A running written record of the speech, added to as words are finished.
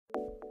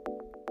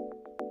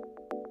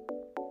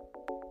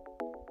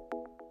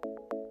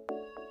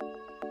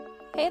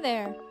Hey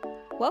there!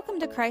 Welcome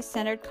to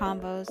Christ-Centered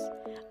Convos.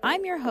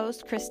 I'm your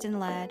host, Kristen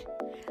Ladd.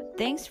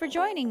 Thanks for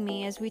joining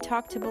me as we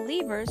talk to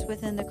believers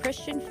within the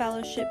Christian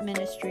Fellowship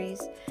Ministries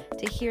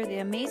to hear the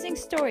amazing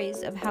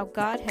stories of how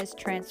God has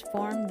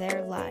transformed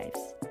their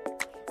lives.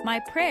 My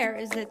prayer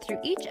is that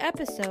through each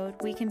episode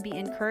we can be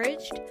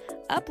encouraged,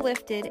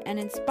 uplifted, and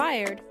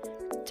inspired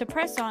to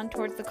press on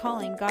towards the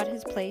calling God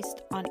has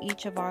placed on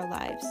each of our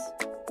lives.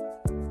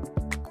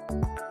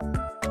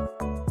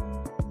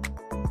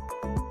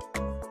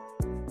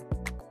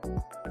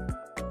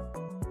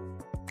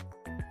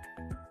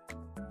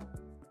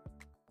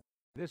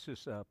 This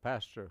is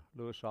Pastor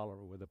Louis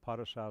Oliver with the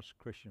Potter's House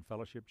Christian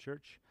Fellowship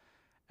Church,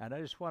 and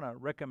I just want to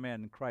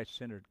recommend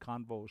Christ-Centered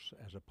Convos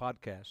as a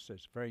podcast.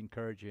 It's very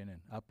encouraging and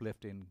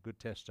uplifting, good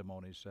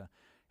testimonies,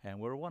 and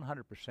we're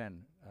 100%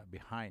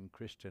 behind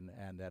Kristen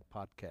and that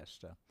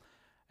podcast.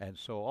 And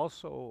so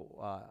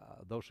also,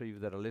 those of you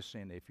that are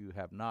listening, if you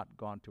have not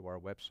gone to our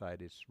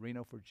website, it's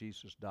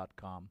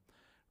renoforjesus.com,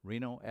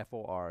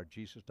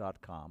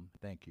 renoforjesus.com.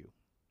 Thank you.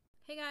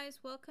 Hey guys,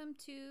 welcome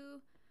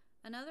to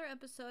another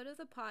episode of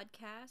the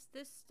podcast.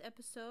 This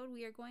episode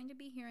we are going to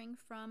be hearing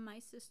from my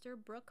sister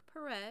Brooke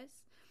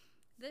Perez.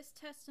 This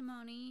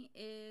testimony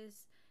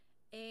is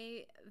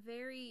a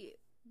very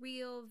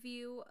real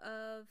view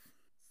of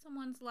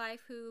someone's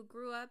life who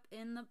grew up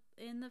in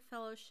the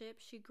fellowship.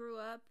 She grew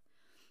up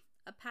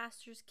a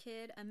pastor's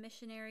kid, a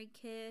missionary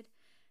kid,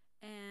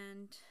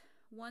 and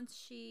once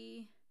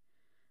she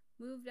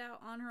moved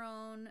out on her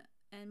own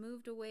and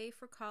moved away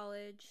for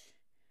college,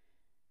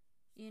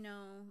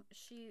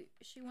 she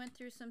went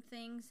through some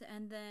things,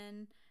 and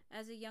then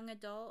as a young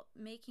adult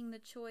making the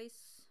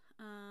choice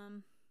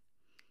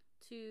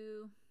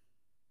to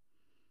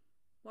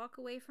walk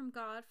away from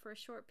God for a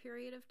short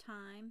period of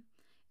time.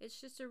 It's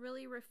just a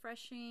really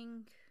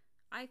refreshing,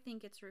 I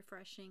think it's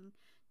refreshing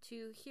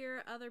to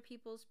hear other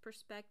people's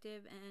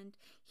perspective and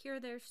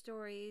hear their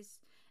stories.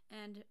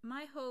 And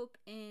my hope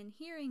in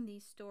hearing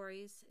these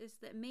stories is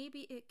that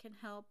maybe it can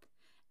help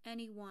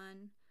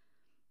anyone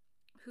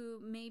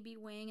who may be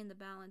weighing in the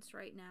balance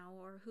right now,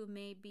 or who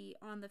may be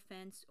on the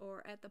fence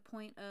or at the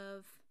point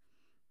of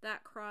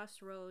that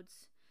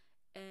crossroads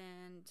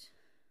and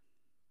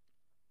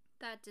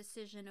that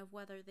decision of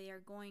whether they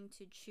are going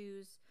to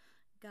choose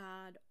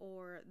God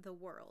or the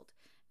world.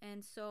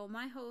 And so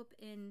my hope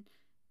in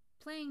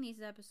playing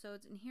these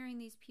episodes and hearing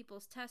these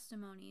people's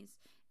testimonies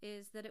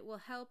is that it will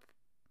help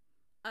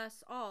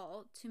us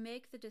all to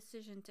make the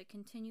decision to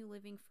continue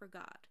living for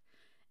God.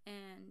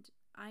 And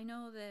I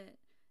know that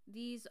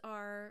these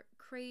are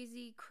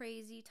crazy,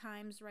 crazy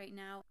times right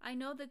now. I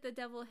know that the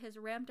devil has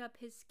ramped up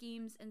his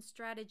schemes and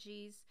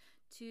strategies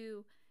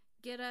to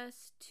get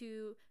us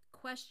to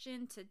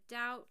question, to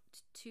doubt,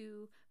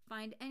 to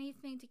find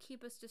anything to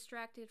keep us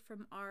distracted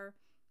from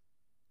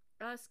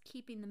us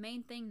keeping the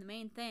main thing,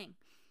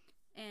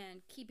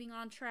 and keeping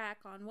on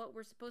track on what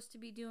we're supposed to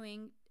be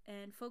doing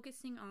and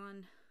focusing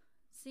on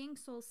seeing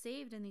souls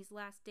saved in these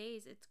last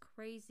days. It's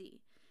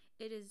crazy.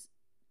 It is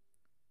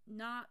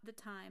not the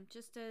time.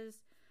 Just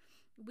as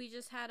we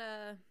just had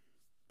a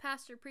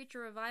pastor preacher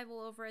revival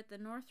over at the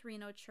North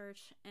Reno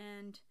Church,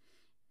 and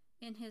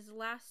in his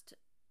last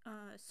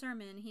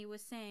sermon he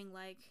was saying,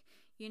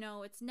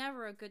 it's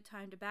never a good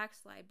time to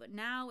backslide, but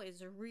now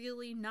is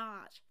really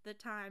not the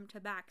time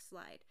to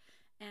backslide.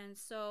 And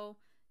so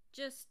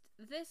just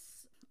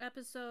this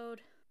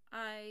episode,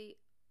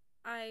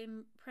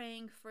 I'm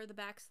praying for the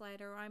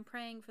backslider, or I'm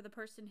praying for the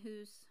person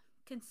who's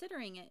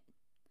considering it,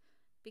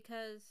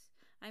 because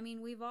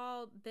we've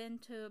all been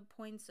to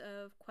points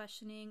of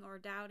questioning or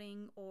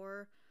doubting,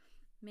 or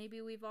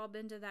maybe we've all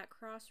been to that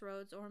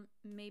crossroads, or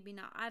maybe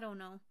not. I don't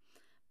know.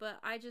 But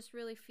I just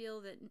really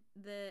feel that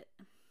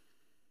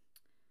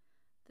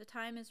the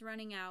time is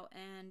running out,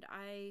 and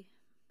I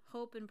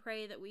hope and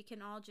pray that we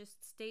can all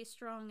just stay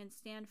strong and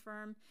stand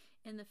firm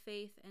in the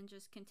faith and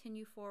just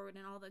continue forward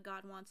in all that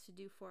God wants to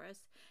do for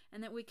us,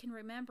 and that we can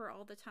remember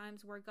all the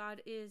times where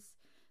God is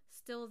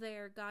still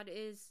there. God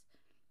is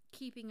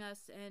keeping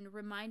us and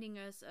reminding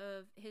us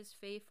of his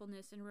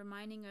faithfulness, and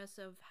reminding us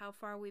of how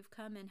far we've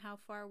come and how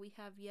far we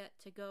have yet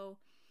to go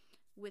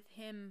with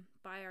him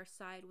by our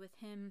side, with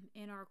him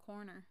in our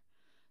corner.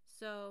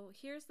 So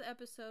here's the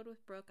episode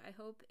with Brooke. I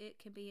hope it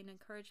can be an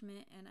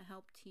encouragement and a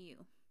help to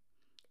you.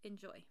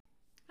 Enjoy.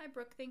 Hi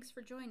Brooke, thanks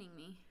for joining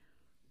me.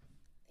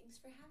 Thanks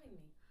for having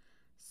me.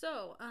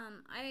 So,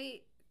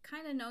 I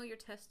kind of know your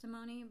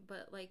testimony,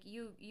 but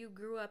you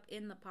grew up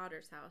in the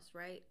Potter's House,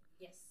 right?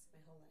 Yes, my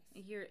whole life.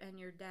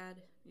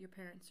 Your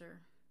parents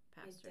are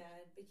pastors. My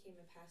dad became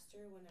a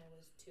pastor when I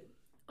was 2.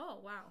 Oh,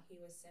 wow. He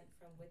was sent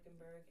from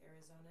Wickenburg,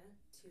 Arizona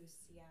to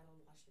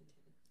Seattle,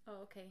 Washington.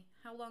 Oh, okay.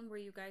 How long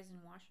were you guys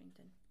in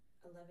Washington?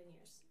 11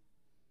 years.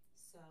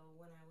 So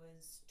when I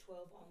was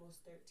 12,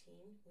 almost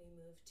 13, we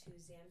moved to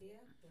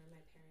Zambia, where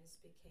my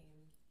parents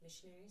became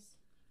missionaries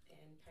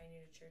and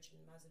pioneered a church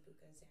in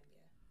Mazabuka,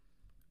 Zambia.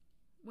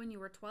 When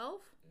you were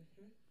 12?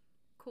 Mm-hmm.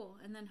 Cool.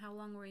 And then how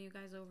long were you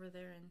guys over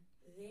there?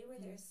 They were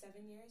there 7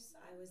 years.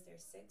 I was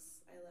there 6.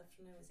 I left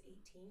when I was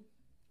 18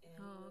 and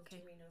moved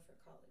to Reno for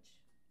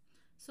college.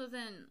 So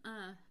then,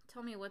 tell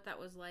me what that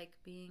was like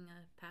being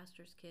a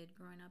pastor's kid,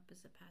 growing up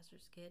as a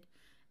pastor's kid,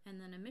 and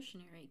then a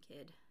missionary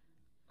kid.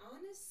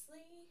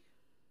 Honestly,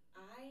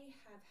 I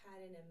have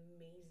had an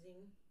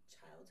amazing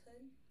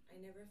childhood.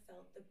 I never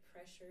felt the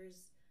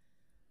pressures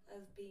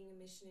of being a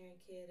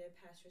missionary kid, a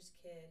pastor's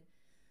kid.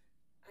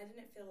 I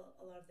didn't feel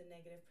a lot of the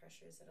negative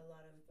pressures that a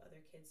lot of other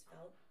kids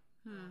felt.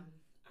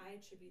 I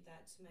attribute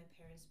that to my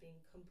parents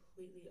being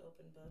completely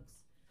open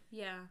books.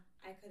 Yeah.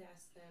 I could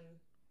ask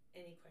them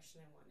any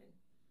question I wanted,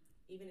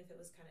 even if it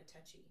was kind of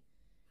touchy.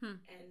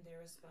 And their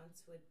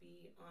response would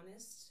be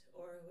honest,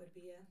 or it would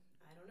be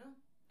I don't know,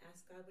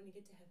 ask God when you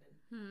get to heaven.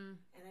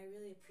 And I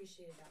really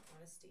appreciated that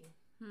honesty.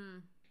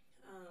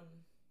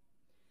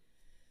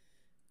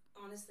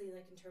 Honestly,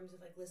 like in terms of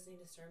like listening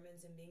to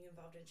sermons and being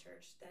involved in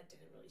church, that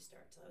didn't really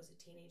start till I was a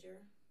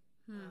teenager.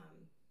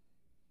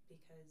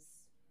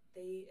 Because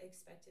they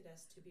expected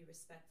us to be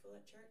respectful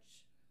at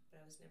church,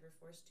 but I was never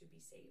forced to be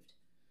saved.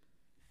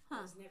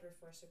 I was never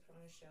forced to put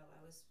on a show.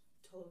 I was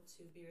told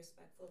to be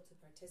respectful, to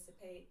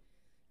participate,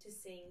 to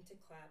sing, to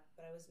clap,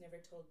 but I was never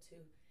told to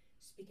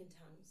speak in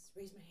tongues,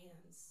 raise my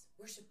hands,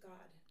 worship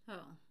God.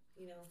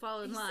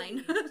 Fall in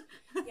line.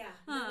 Yeah,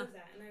 none of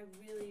that. And I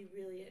really,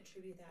 really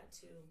attribute that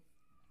to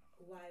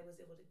why I was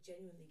able to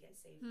genuinely get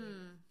saved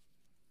later.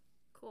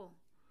 Cool.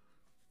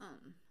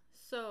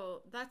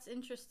 So that's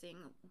interesting.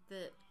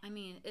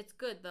 It's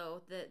good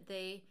though that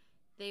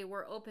they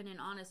were open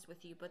and honest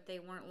with you, but they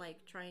weren't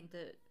like trying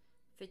to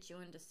fit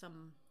you into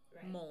some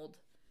mold.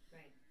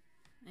 Right.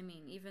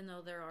 Even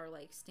though there are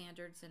like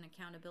standards and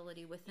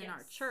accountability within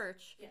our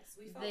church, yes,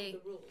 we follow the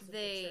rules of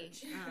the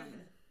church.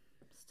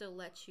 Still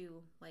let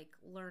you like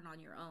learn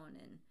on your own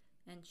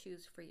and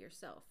choose for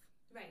yourself.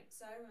 Right.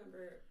 So I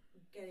remember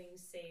getting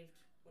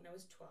saved when I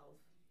was 12.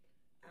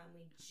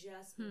 We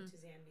just moved to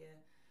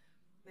Zambia.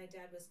 My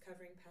dad was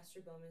covering Pastor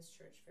Bowman's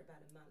church for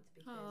about a month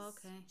because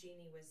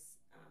Jeannie was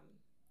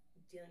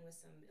dealing with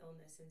some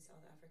illness in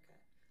South Africa.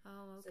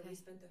 So we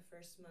spent the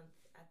first month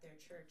at their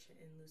church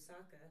in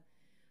Lusaka,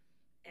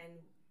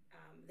 and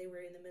they were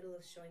in the middle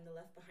of showing the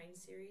Left Behind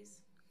series.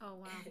 Oh,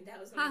 wow. And that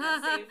was when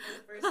I got saved for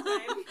the first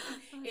time.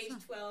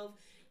 Age 12,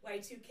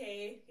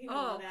 Y2K,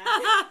 all that.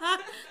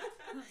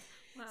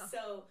 Wow.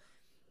 So,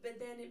 but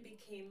then it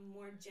became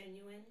more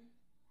genuine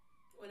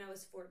when I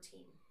was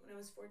 14. When I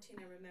was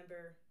 14, I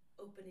remember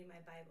opening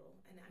my Bible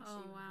and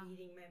actually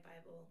reading my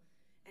Bible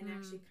and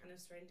actually kind of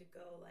starting to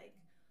go like,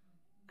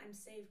 I'm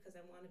saved because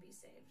I want to be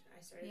saved. I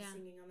started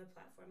singing on the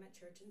platform at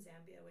church in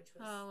Zambia, which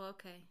was,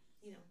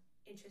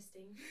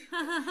 interesting.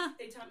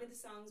 They taught me the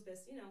songs, but,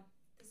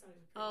 the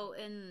songs were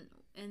pretty.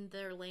 In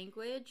their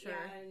language? Or?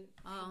 Yeah, and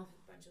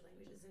a bunch of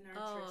languages. In our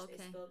church,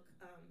 they spoke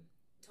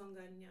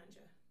Tonga and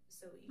Nyanja.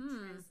 So we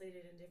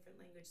translated in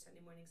different language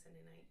Sunday morning,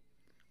 Sunday night.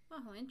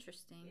 Oh,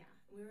 interesting. Yeah,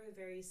 we were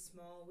very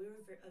small. We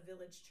were a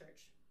village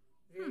church.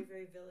 Very,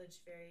 very village,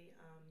 very,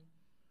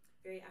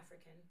 very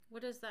African.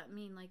 What does that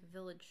mean, like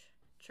village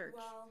church?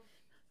 Well,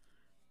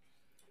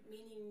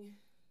 meaning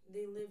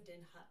they lived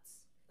in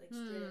huts, like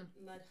straight up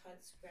mud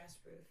huts, grass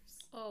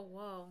roofs. Oh,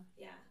 whoa.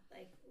 Yeah,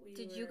 like we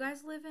Did you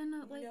guys live in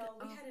a, like? No,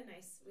 we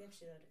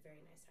actually lived in a very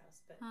nice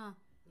house, but,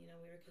 we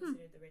were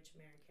considered the rich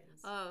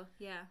Americans. Oh,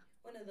 yeah.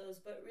 One of those,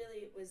 but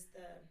really it was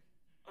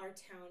our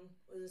town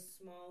was a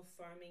small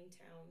farming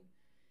town,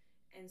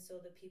 and so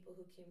the people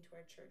who came to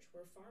our church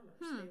were farmers.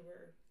 They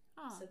were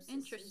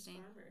subsistence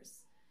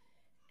farmers,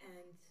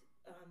 and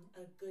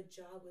a good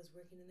job was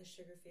working in the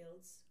sugar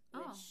fields,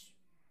 which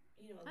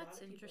a lot of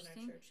people in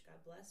our church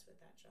got blessed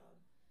with that job.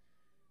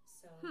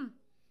 So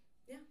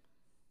yeah,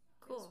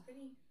 cool. It was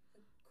pretty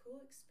a cool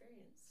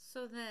experience.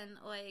 So then,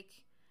 like,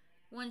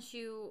 once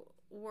you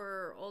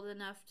were old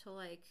enough to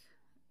like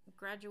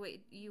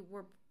graduate, you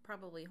were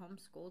probably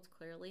homeschooled,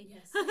 clearly.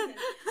 Yes.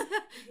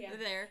 Yeah.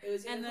 There. It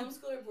was either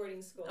homeschool or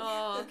boarding school.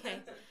 Oh,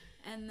 okay.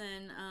 And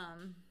then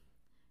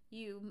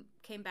you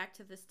came back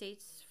to the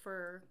States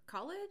for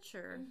college,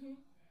 or?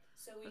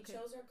 So we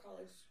chose our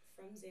college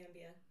from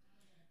Zambia.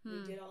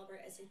 We did all of our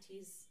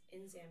SATs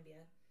in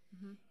Zambia.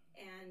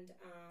 And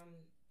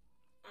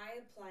I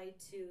applied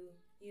to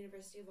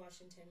University of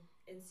Washington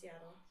in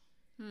Seattle,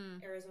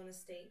 Arizona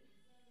State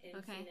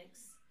in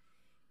Phoenix,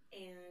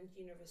 and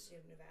University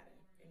of Nevada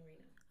in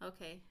Reno.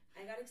 Okay.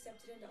 I got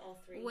accepted into all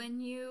three. When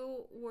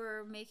you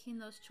were making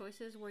those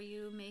choices, were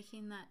you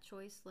making that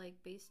choice like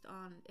based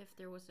on if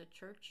there was a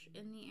church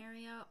in the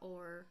area,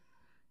 or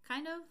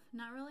kind of?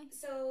 Not really?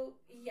 So,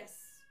 yes.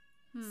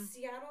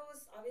 Seattle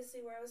was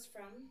obviously where I was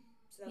from,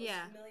 so that was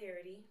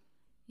familiarity.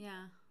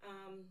 Yeah.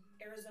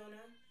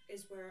 Arizona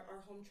is where our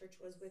home church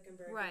was,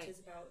 Wickenburg, which is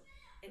about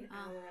an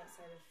hour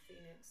outside of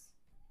Phoenix.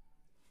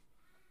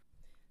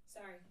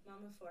 Sorry,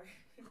 Mama 4.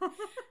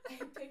 I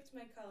picked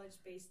my college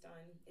based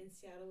on, in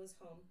Seattle was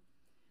home,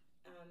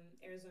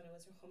 Arizona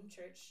was her home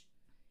church,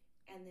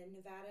 and then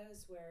Nevada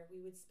is where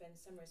we would spend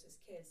summers as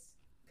kids,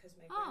 because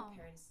my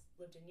grandparents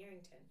lived in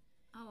Yerington.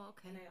 Oh,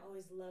 okay. And I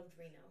always loved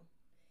Reno.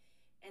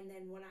 And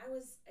then when I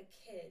was a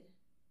kid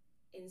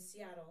in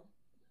Seattle,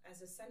 as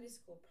a Sunday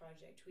school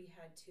project, we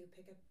had to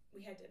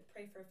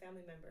pray for a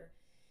family member,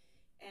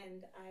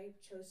 And I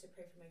chose to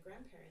pray for my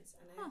grandparents,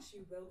 and I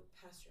actually wrote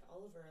Pastor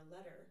Oliver a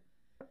letter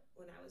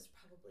when I was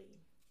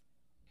probably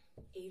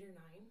 8 or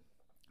 9.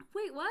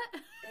 Wait, what?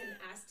 And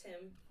asked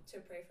him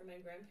to pray for my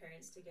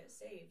grandparents to get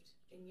saved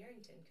in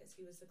Yerington because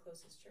he was the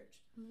closest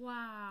church.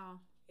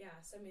 Wow. Yeah,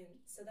 so I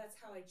mean, so that's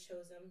how I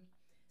chose him.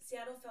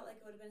 Seattle felt like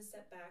it would have been a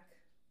step back.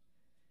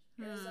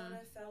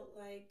 Arizona felt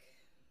like,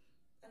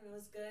 I don't know,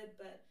 it was good,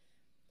 but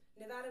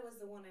Nevada was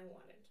the one I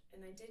wanted.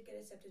 And I did get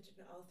accepted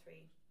to all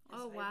 3.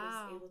 Oh, so wow.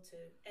 I was able to,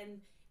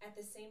 and at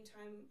the same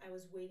time I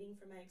was waiting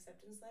for my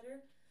acceptance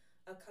letter,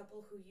 a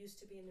couple who used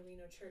to be in the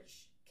Reno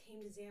church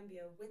came to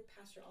Zambia with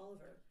Pastor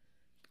Oliver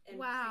and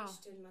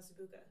preached in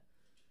Masabuka.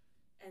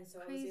 And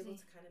so I was able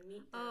to kind of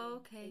meet them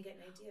and get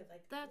an idea of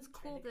like, that's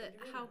cool that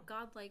how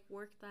God like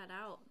worked that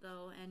out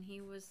though, and he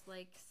was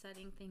like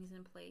setting things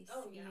in place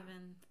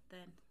even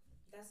then.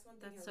 That's one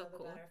thing I love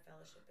about our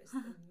fellowship is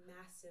the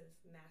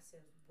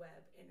massive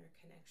web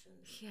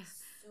interconnections. Yeah.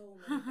 So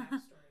many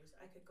backstories.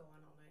 I could go on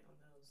all night on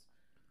those.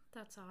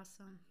 That's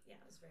awesome. Yeah,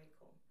 it was very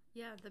cool.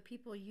 Yeah, the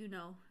people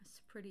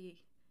it's pretty,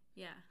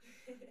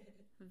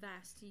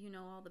 vast. You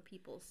know all the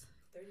peoples.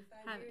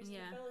 35 years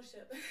in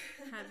fellowship.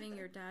 Having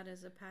your dad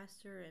as a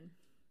pastor and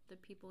the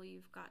people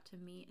you've got to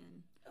meet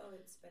and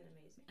it's been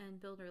amazing.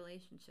 And build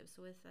relationships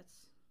with.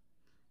 It's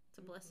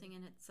a blessing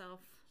in itself.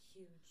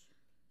 Huge.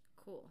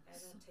 Cool. I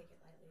don't take it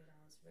lightly at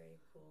all. It's a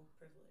very cool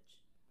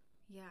privilege.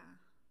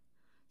 Yeah.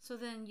 So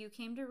then you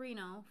came to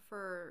Reno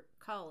for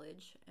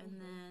college,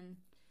 and then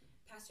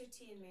Pastor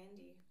T and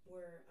Mandy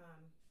were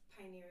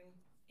pioneering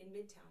in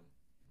Midtown.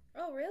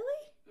 Oh,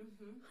 really?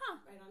 Huh.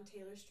 Right on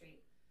Taylor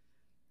Street.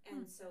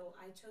 And so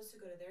I chose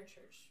to go to their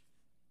church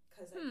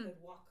because I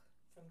could walk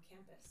from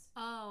campus.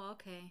 Oh,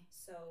 okay.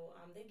 So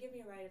they'd give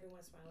me a ride every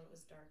once in a while when it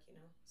was dark, you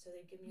know. So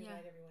they'd give me a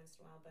ride every once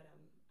in a while, but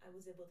I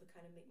was able to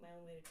kind of make my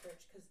own way to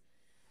church because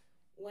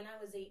when I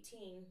was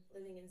 18,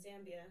 living in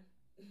Zambia,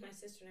 my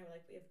sister and I were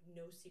like, we have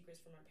no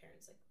secrets from our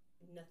parents, like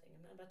nothing.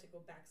 I'm not about to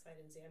go backslide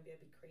in Zambia,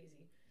 it'd be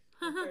crazy.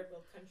 A third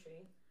world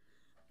country.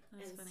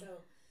 That's funny.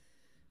 So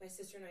my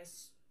sister and I,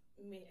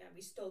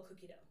 we stole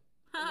cookie dough.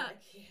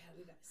 Like, yeah,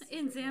 we got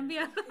in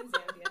Zambia. In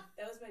Zambia,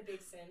 that was my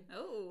big sin.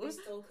 Oh, we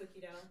stole cookie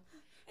dough,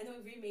 and then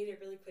we remade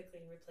it really quickly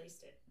and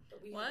replaced it.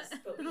 But we had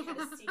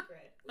a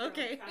secret. We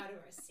were proud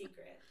of our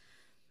secret,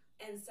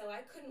 and so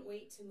I couldn't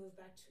wait to move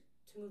back to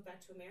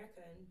America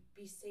and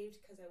be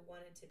saved because I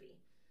wanted to be.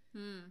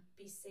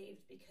 Be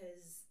saved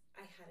because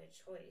I had a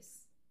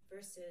choice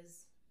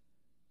versus,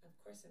 of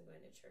course, I'm going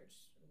to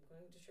church. I'm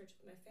going to church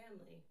with my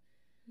family.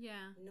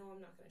 Yeah. No,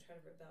 I'm not going to try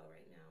to rebel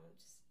right now. It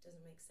just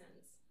doesn't make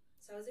sense.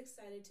 So I was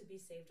excited to be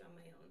saved on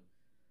my own,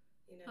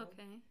 you know.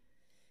 Okay.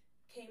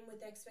 Came with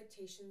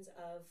expectations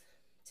of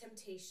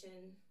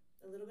temptation,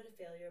 a little bit of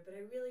failure, but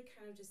I really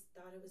kind of just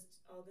thought it was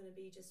all going to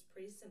be just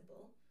pretty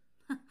simple.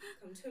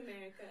 Come to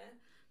America.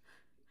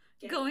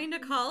 Going to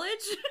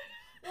college?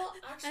 Well,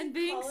 actually, and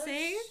being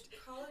saved?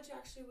 College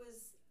actually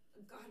was,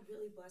 God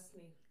really blessed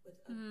me with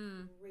a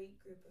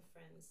great group of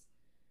friends.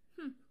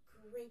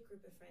 Great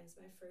group of friends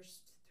my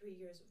first 3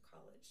 years of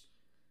college.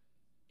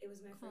 It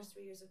was my first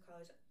 3 years of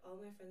college. All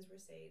my friends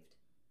were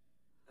saved.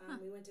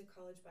 We went to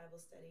college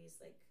Bible studies.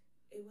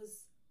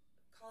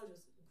 College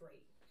was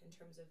great in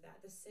terms of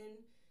that. The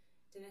sin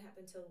didn't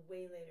happen until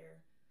way later,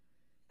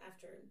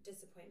 after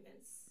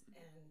disappointments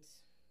and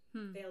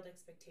failed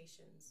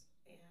expectations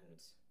and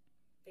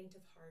faint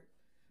of heart.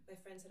 My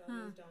friends had all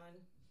moved on,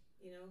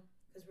 you know,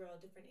 because we're all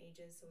different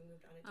ages, so we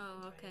moved on at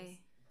different times.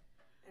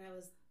 And I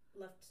was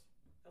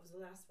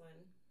the last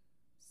one.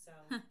 So,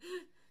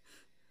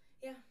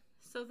 yeah.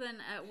 So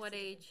then at what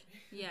age,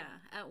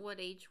 at what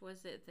age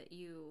was it that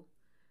you,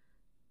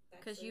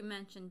 because you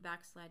mentioned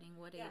backsliding,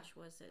 what age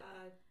was it?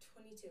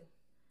 22.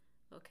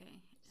 Okay.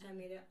 So I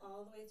made it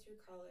all the way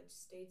through college,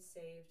 stayed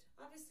saved,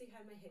 obviously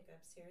had my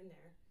hiccups here and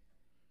there,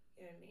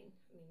 you know what I mean?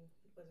 I mean,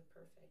 it wasn't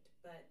perfect,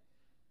 but,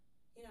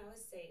 you know, I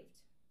was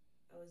saved.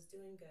 I was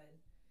doing good.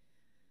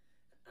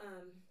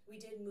 We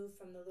did move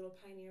from the little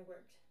pioneer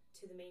work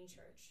to the main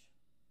church.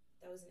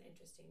 That was an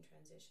interesting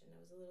transition. It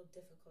was a little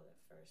difficult at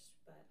first,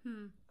 but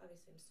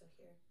obviously I'm still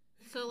here.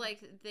 So,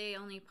 like, they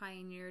only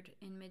pioneered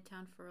in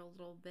Midtown for a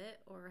little bit,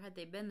 or had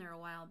they been there a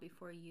while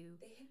before you?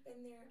 They had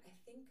been there, I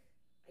think,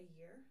 a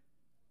year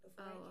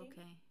before I came.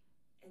 Okay.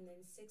 And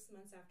then 6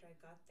 months after I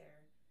got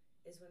there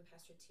is when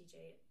Pastor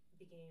TJ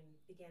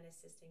began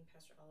assisting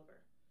Pastor Oliver.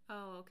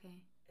 Oh,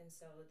 okay. And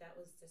so that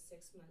was the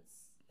 6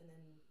 months, and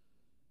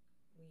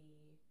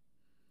then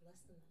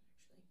less than that,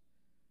 actually.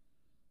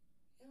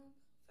 Yeah,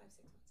 5,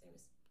 6 months.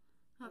 Anyways.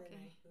 And then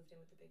I moved in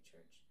with the big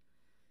church.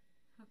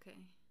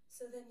 Okay.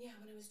 So then,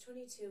 when I was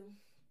 22,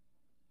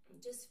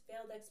 just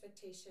failed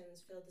expectations,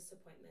 failed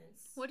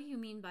disappointments. What do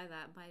you mean by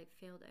that, by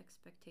failed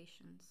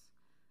expectations?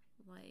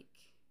 Like?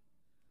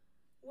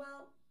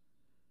 Well,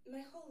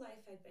 my whole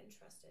life I'd been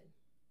trusted.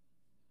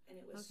 And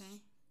it was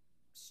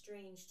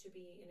strange to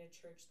be in a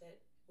church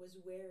that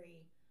was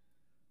wary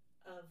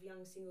of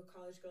young single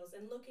college girls.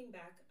 And looking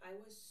back, I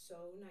was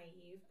so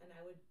naive, and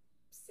I would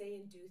say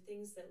and do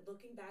things that,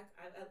 looking back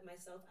at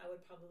myself, I would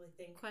probably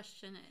think,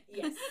 Question it.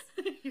 yes.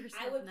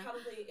 Yourself I would now.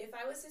 probably, if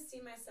I was to see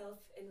myself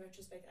in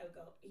retrospect, I would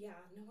go, yeah,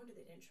 no wonder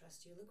they didn't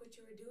trust you. Look what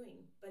you were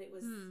doing. But it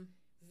was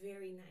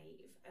very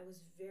naive. I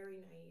was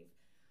very naive.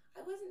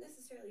 I wasn't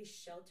necessarily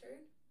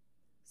sheltered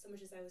so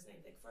much as I was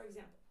naive. Like, for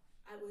example,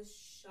 I was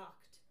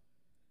shocked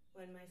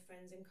when my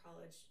friends in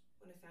college,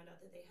 when I found out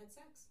that they had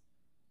sex.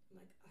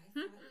 I'm like, I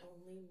thought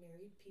only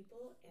married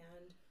people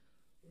and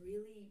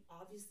really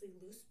obviously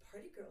loose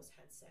party girls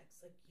had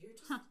sex. Like, you're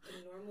just a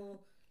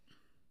normal,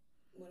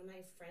 one of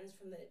my friends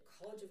from the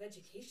College of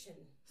Education.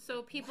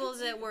 So people What?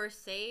 that were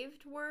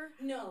saved were?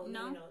 No.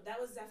 That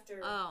was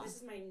after. Oh. This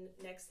is my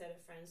next set of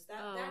friends.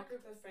 That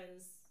group of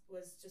friends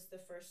was just the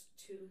first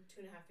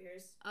 2.5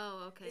 years.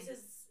 Oh, okay.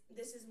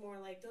 This is more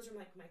like, those are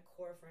like my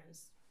core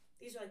friends.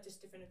 These are like just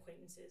different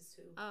acquaintances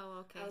who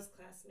I was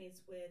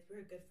classmates with. We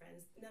were good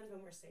friends. None of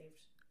them were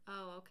saved.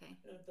 Oh, okay.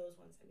 None of those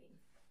ones, I mean.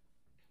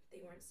 They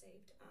weren't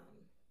saved.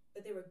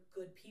 But they were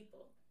good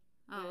people.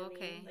 You know what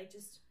I mean? Like,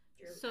 just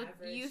your average.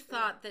 So you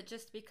thought that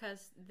just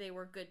because they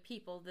were good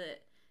people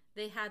that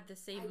they had the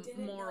same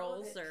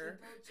morals, or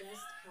people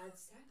just had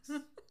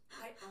sex.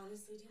 I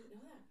honestly didn't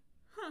know that.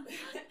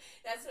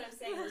 That's what I'm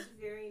saying. I was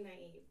very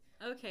naive.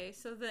 Okay,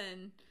 so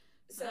then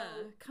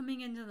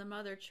coming into the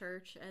mother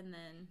church and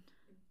then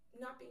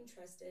not being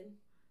trusted.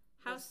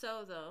 How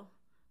so though?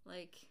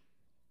 Like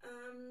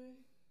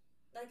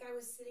I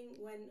was sitting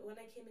when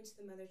I came into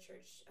the mother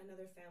church,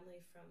 another family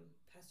from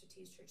Pastor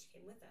T's church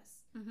came with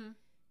us.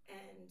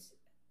 And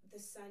the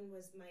son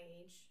was my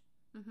age,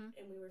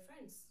 and we were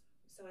friends.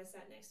 So I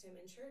sat next to him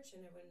in church,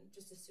 and everyone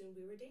just assumed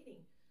we were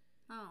dating.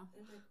 Oh.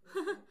 And I'm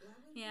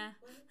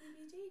like, why would we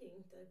be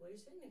dating? They're like, well, you're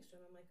sitting next to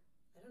him. I'm like,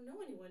 I don't know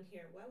anyone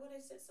here. Why would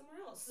I sit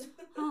somewhere else?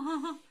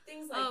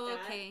 Things like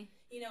that. Okay.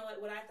 You know,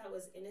 what I thought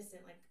was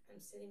innocent, like, I'm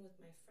sitting with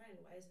my friend.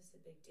 Why is this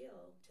a big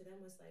deal? To them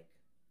was like,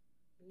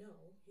 no,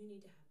 you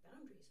need to have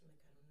boundaries. I'm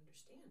like, I don't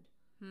understand.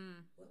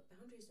 What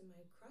boundaries am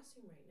I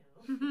crossing right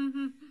now?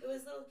 It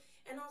was little,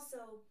 and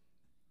also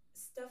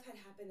stuff had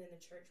happened in the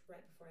church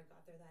right before I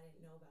got there that I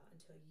didn't know about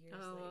until years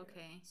later. Oh,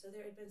 okay. So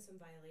there had been some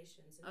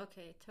violations.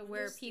 Okay, to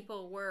where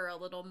people were a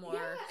little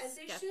more as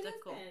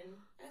skeptical.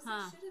 They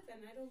should have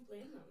been. I don't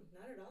blame them,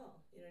 not at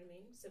all. You know what I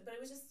mean? So, but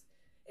it was just,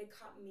 it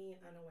caught me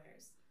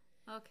unawares.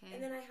 Okay.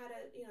 And then I had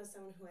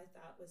someone who I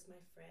thought was my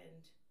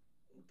friend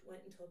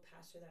went and told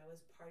pastor that I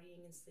was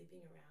partying and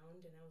sleeping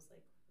around, and I was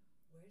like,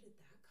 where did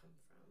that come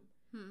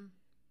from?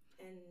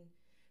 And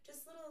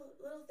just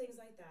little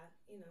things like that,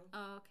 you know.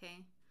 Oh,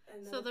 okay.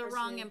 Another so the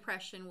wrong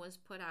impression was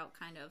put out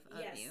kind of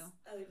you.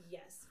 Oh,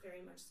 yes,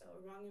 very much so.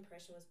 A wrong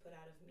impression was put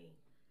out of me,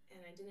 and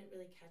I didn't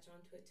really catch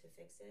on to it to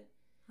fix it.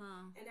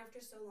 And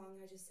after so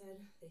long, I just said,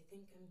 they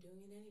think I'm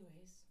doing it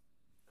anyways.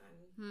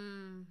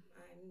 I'm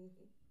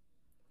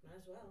might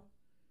as well.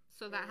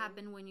 So that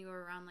happened when you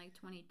were around like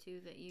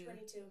 22 that you...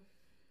 22.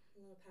 A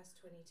little past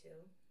 22.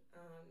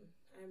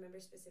 I remember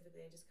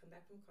specifically, I just come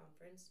back from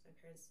conference. My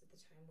parents at the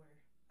time were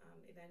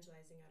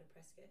evangelizing out of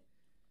Prescott.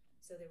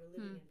 So they were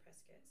living in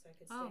Prescott, so I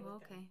could stay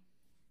with them.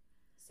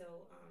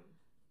 So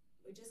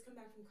we just come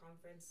back from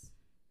conference.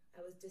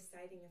 I was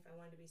deciding if I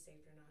wanted to be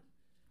saved or not.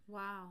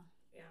 Wow.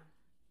 Yeah.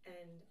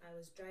 And I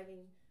was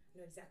driving,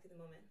 I know exactly the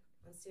moment,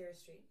 on Sierra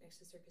Street next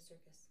to Circus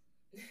Circus.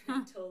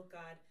 I told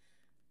God,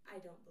 I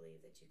don't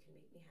believe that you can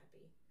make me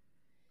happy.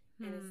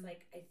 And it's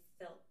like I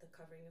felt the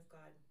covering of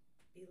God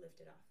be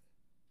lifted off.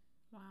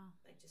 Wow.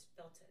 I just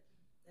felt it.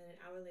 And an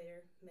hour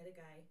later, met a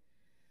guy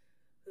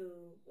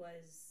who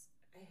was,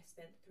 I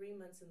spent 3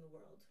 months in the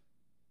world.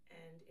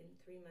 And in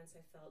 3 months,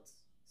 I felt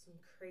some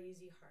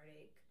crazy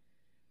heartache.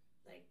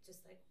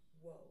 Just like,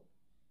 whoa,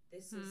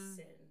 this is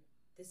sin.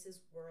 This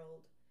is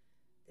world.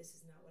 This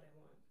is not what I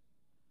want.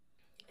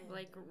 And,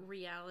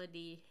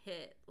 reality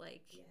hit,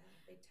 big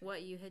time.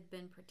 What you had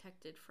been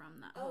protected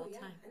from that whole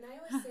time. And I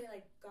always say,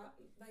 God,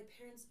 my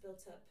parents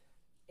built up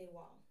a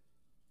wall.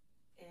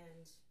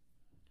 And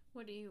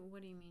what do you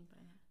mean by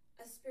that?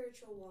 A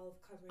spiritual wall of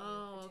covering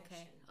and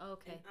protection.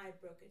 Okay. And I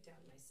broke it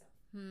down myself.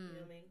 You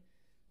know what I mean?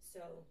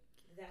 So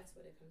that's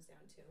what it comes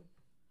down to.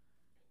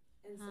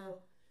 And so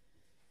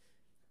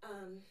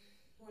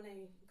when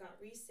I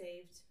got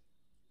resaved,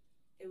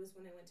 it was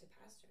when I went to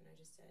pastor, and I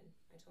told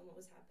him what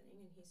was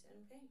happening, and he said,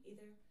 okay,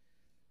 either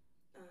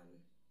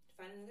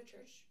find another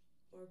church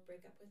or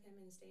break up with him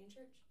and stay in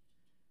church.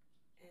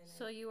 And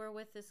so you were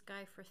with this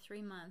guy for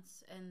 3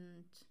 months,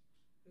 and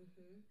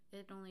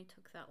it only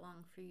took that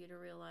long for you to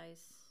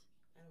realize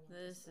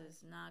this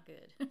is not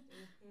good.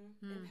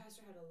 And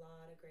pastor had a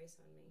lot of grace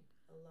on me.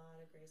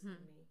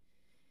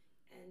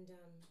 And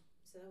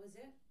so that was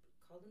it.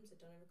 Called him, said,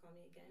 don't ever call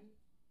me again.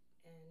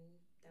 And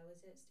that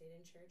was it. Stayed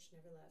in church,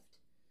 never left.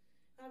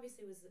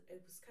 Obviously, it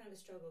was kind of a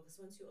struggle, because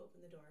once you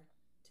open the door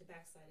to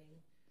backsliding,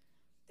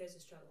 there's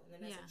a struggle. And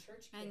then as a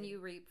church kid... And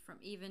you reap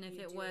from, even if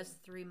it was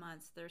 3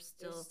 months, there's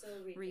still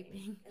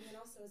reaping. And then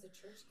also as a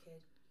church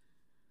kid,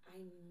 I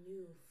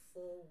knew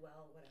full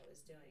well what I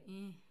was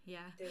doing.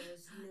 Yeah. There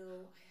was I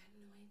had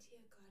no idea.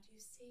 God, you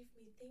saved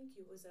me. Thank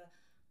you. It was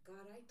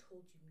God, I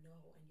told you no,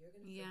 and you're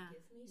going to Yeah.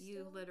 forgive me still?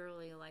 You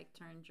literally like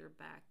turned your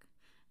back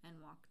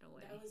and walked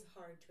away. That was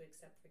hard to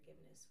accept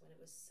forgiveness when it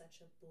was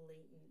such a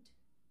blatant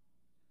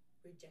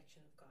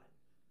rejection of God.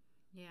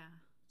 Yeah.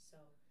 So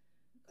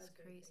It's God's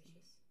very crazy.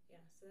 gracious.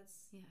 Yeah, so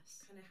that's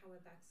Yes. kind of how I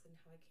backslid and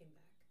how I came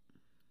back.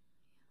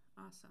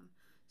 Awesome.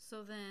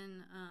 So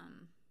then,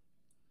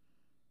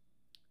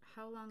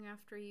 how long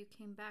after you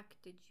came back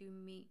did you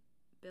meet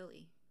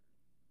Billy?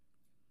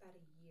 About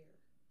a year.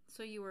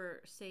 So you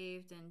were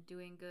saved and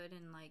doing good,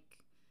 and like,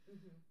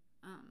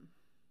 Mm-hmm.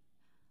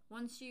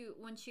 once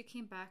you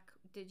came back,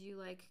 did you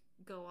like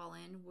go all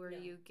in? Were No.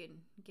 you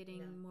getting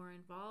No. more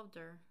involved,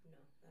 or? No,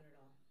 not at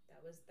all.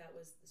 That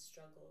was the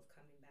struggle of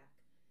coming back.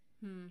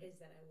 Hmm. Is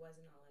that I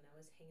wasn't all in. I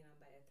was hanging on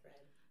by a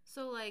thread.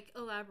 So like,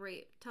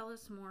 elaborate. Tell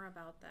us more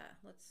about that.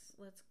 Let's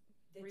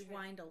The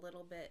rewind a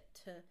little bit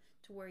to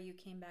where you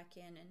came back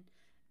in, and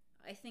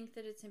I think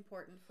that it's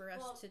important for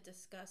us to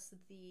discuss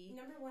the.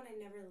 Number one, I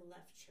never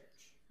left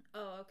church.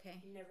 Oh,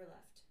 okay. Never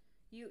left.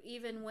 You,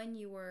 even when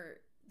you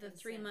were the In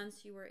 3 sin.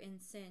 months you were in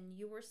sin,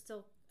 you were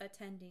still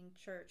attending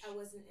church. I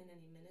wasn't in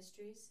any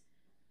ministries.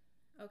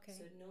 Okay.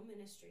 So no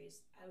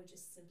ministries. I would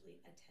just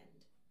simply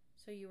attend.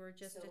 So you were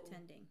just So-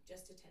 attending.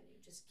 Just attending.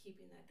 Just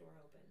keeping that door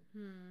open.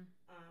 Hmm.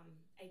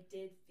 I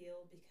did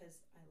feel, because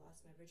I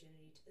lost my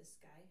virginity to this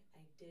guy,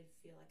 I did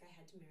feel like I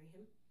had to marry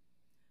him.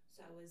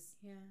 So I was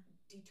Yeah.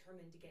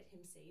 determined to get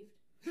him saved.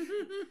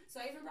 So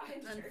I even brought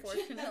him to church.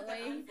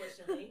 Unfortunately.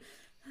 Unfortunately.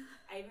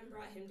 I even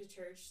brought him to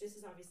church. This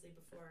is obviously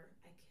before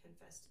I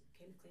confessed,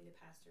 came clean to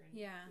pastor, and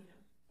Yeah. you know,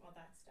 all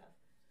that stuff.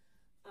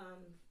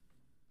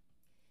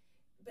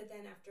 But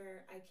then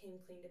after I came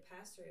clean to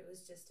pastor, it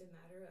was just a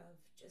matter of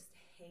just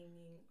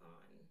hanging on.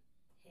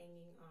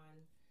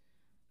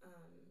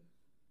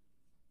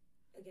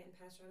 Again,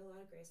 pastor had a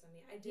lot of grace on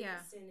me. I didn't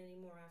Yeah. sin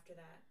anymore after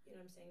that. You know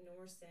what I'm saying? No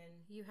more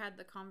sin. You had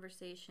the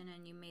conversation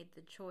and you made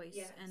the choice,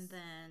 Yes. and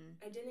then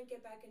I didn't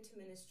get back into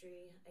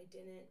ministry. I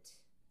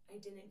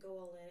didn't go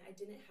all in. I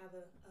didn't have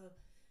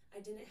I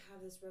didn't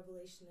have this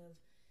revelation of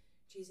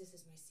Jesus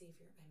is my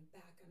savior. I'm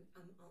back.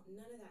 I'm all,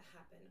 none of that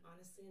happened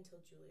honestly until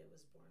Julia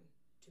was born.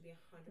 To be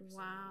 100%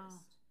 Wow.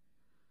 honest.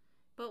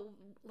 but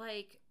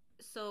like,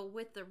 so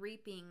with the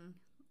reaping,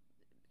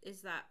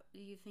 is that,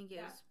 you think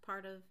it was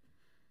part of,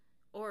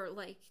 or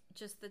like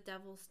just the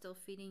devil still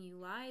feeding you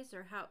lies,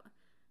 or how?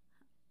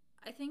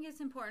 I think it's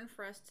important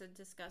for us to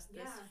discuss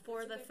this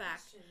for the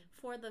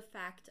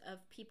fact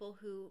of people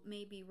who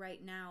maybe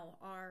right now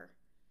are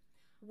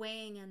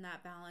weighing in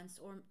that balance,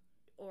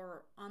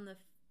 or on the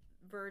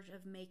verge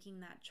of making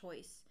that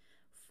choice,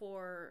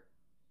 for,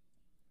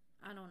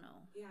 I don't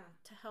know,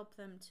 to help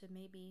them to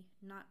maybe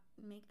not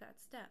make that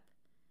step,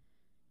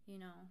 you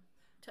know,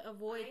 to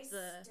avoid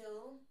the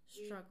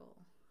struggle.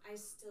 I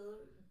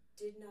still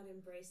did not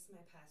embrace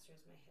my pastor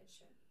as my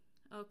headship.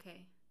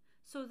 Okay.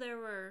 So there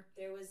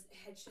was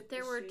headship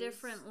there were issues.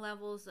 different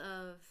levels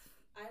of.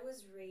 I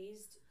was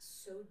raised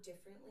so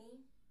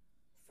differently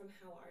from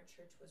how our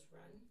church was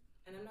run.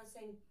 And I'm not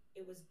saying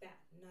it was bad,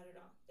 not at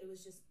all. It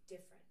was just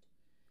different.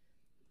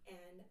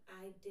 And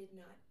I did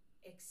not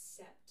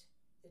accept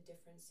the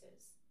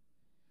differences.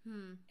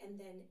 And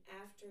then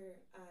after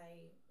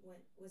I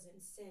was in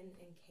sin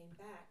and came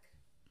back,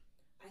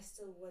 I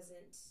still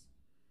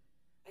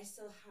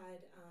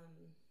had,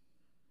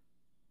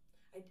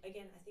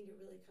 again, I think it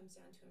really comes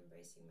down to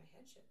embracing my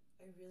headship.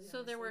 I really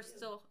So there were honestly do.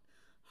 still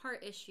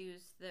heart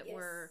issues that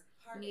were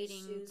heart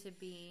needing issues. to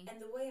be.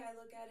 And the way I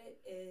look at it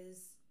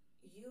is,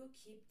 you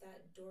keep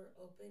that door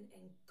open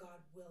and God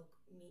will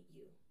meet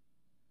you.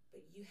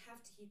 But you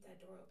have to keep that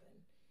door open.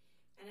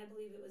 And I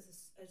believe it was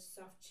a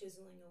soft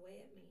chiseling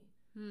away at me.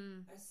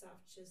 A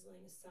soft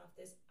chiseling, a soft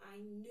this.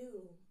 I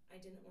knew I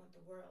didn't want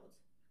the world,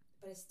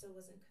 but I still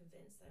wasn't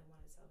convinced that I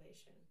wanted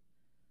salvation.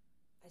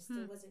 I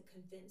still wasn't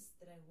convinced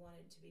that I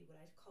wanted to be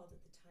what I called at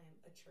the time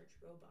a church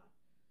robot.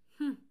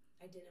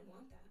 I didn't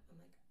want that.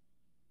 I'm like,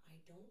 I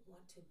don't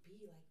want to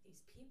be like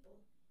these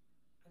people.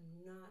 I'm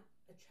not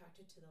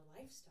attracted to the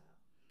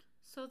lifestyle.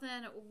 So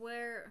then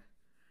where?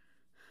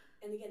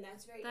 And again,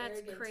 that's very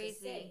That's arrogant crazy.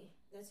 to say.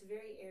 That's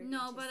very arrogant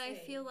No, to but say.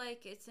 I feel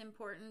like it's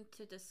important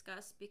to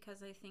discuss,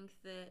 because I think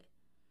that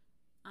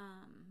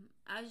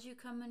as you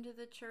come into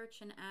the church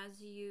and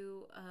as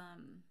you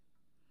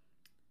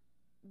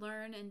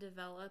learn and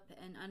develop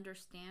and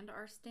understand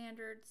our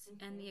standards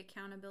and the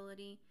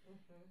accountability,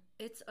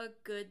 it's a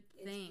good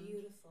thing. It's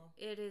beautiful.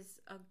 It is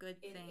a good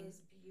thing. It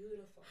is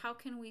beautiful. How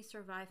can we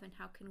survive and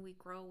how can we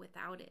grow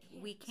without it?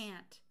 We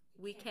can't.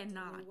 We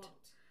cannot. We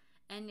won't.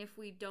 And if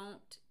we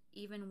don't,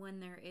 even when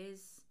there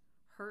is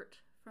hurt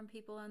from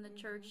people in the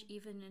church,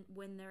 even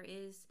when there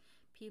is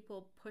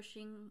people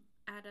pushing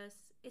at us,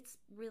 it's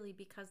really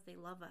because they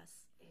love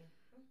us.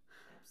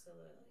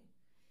 Absolutely.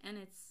 And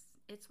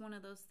it's one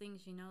of those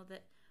things, you know,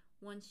 that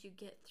once you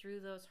get through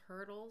those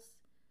hurdles,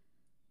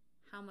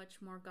 how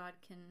much more God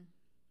can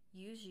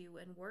use you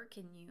and work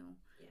in you.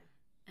 Yeah.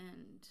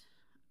 And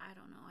I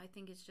don't know, I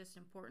think it's just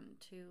important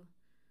to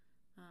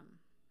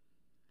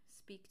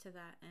speak to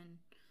that and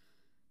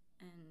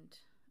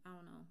I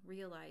don't know,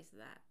 realize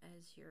that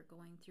as you're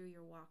going through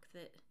your walk,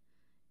 that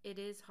it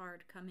is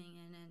hard coming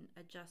in and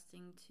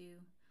adjusting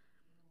to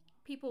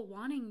people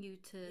wanting you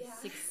to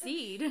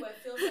succeed. What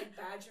feels like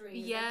badgering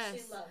is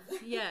actually love.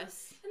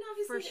 Yes. And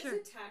obviously for there's sure.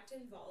 a tact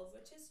involved,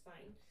 which is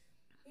fine.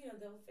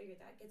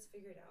 Gets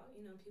figured out.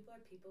 People are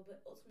people,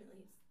 but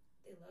ultimately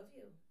they love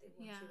you. They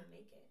want you to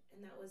make it.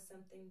 And that was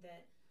something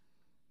that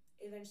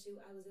eventually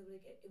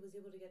it was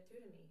able to get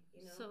through to me,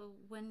 So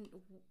when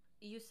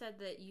you said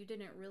that you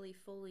didn't really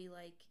fully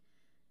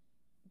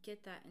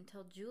get that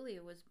until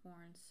Julia was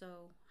born,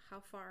 so how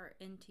far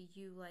into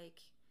you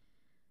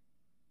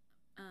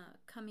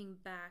coming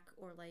back,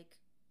 or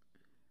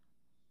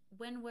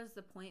when was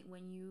the point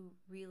when you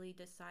really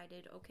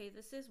decided, okay,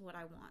 this is what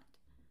I want?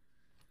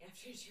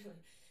 After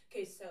Julia.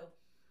 Okay, so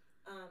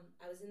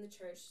I was in the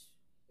church,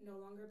 no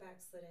longer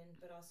backslidden,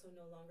 but also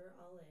no longer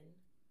all in.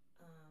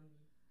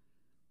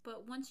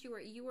 But once you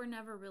were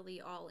never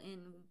really all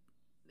in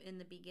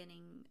the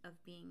beginning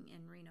of being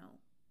in Reno,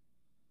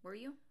 were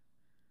you?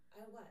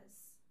 I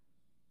was.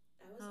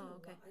 Oh,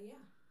 okay.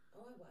 Yeah.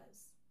 Oh, I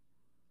was.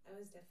 I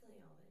was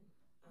definitely all in.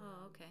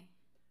 Okay.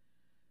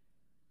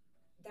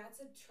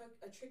 That's a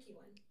tricky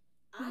one.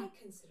 I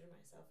consider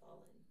myself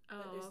all in,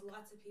 but there's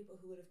lots of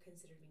people who would have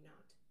considered me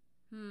not.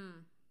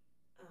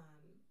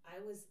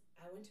 I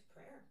went to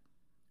prayer.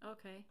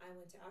 Okay. I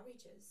went to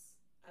outreaches.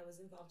 I was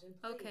involved in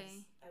plays.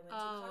 Okay. I went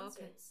to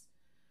concerts.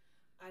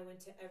 Okay. I went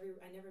to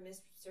I never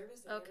missed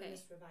service. I never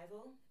missed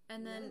revival.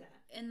 And None then of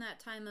that. in that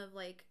time of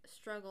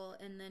struggle,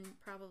 and then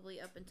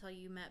probably up until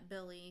you met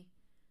Billy,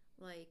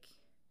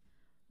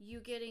 you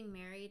getting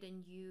married,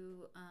 and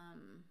you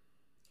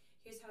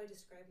Here's how I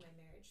describe my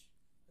marriage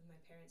with my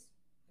parents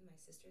and my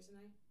sisters and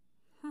I.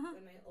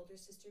 When my older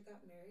sister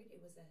got married,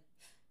 it was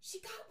she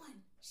got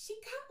one.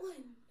 She got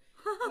one.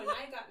 When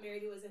I got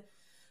married, it was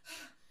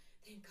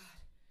thank God,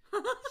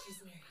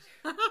 she's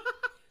married.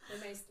 When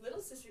my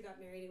little sister got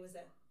married, it was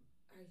are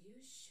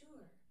you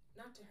sure?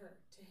 Not to her,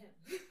 to him.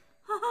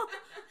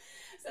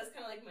 So that's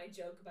kind of like my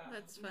joke about how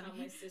my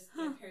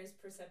parents'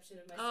 perception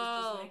of my sisters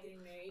and I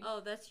getting married. Oh,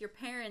 that's your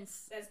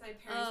parents. That's my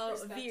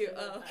parents' perspective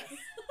of us.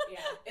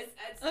 Yeah,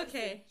 it's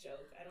okay. a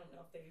joke. I don't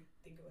know if they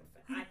think it would be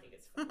fun. I think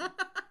it's funny.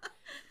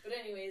 But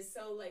anyways,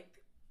 so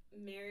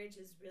marriage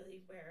is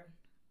really where,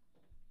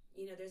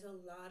 there's a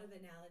lot of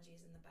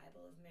analogies in the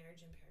Bible of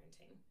marriage and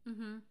parenting.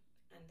 Mm-hmm.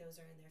 And those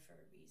are in there for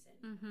a reason.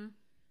 Mm-hmm.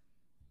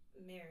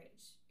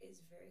 Marriage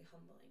is very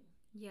humbling.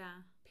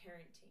 Yeah.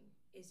 Parenting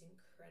is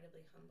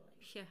incredibly humbling.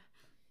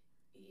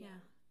 Yeah.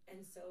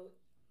 And so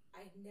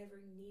I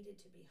never needed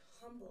to be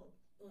humbled.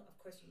 Well, of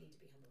course you need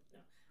to be humbled.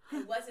 No.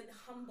 I wasn't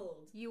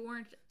humbled. You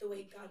weren't the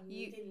way God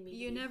needed me to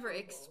be You never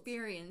humbled.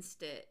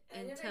 Experienced it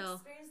I never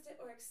experienced it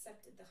or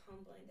accepted the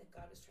humbling that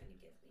God was trying to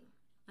give me.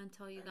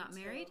 Until you got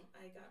married?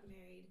 I got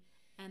married.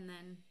 And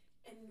then?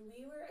 And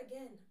we were,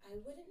 again,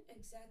 I wouldn't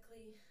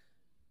exactly,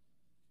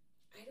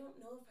 I don't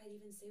know if I'd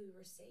even say we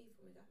were saved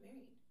when we got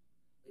married.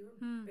 We were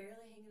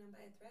barely hanging on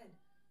by a thread.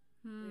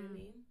 You know what I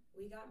mean?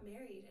 We got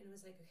married and it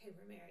was okay,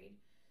 we're married.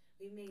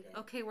 We made it.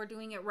 Okay, we're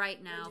doing it right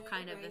now,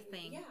 kind of a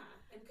thing. Yeah,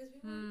 and because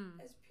we weren't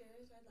as pure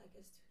as I'd like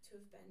us to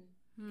have been.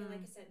 And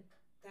like I said,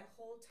 that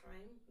whole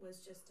time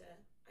was just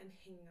I'm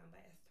hanging on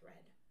by a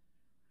thread.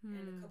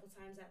 And a couple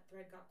times that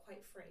thread got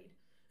quite frayed.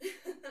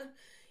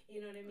 You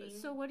know what I mean?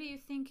 So what do you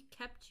think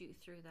kept you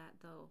through that,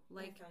 though?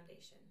 My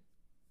foundation.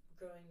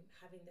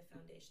 Having the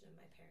foundation of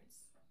my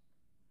parents.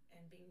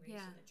 And being raised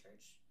in the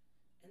church.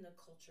 And the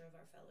culture of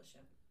our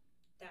fellowship.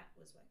 That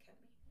was what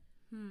kept me.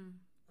 100%.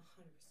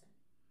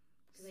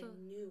 Because I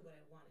knew what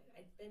I wanted.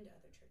 I'd been to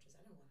other churches.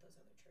 I didn't want those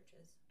other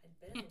churches. I'd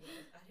been in the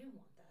world. I didn't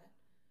want that.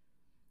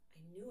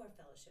 I knew our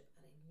fellowship,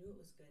 and I knew it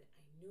was good.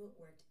 I knew it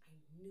worked. I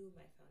knew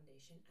my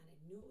foundation, and I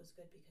knew it was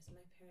good because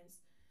my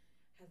parents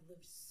have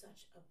lived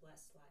such a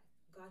blessed life.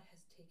 God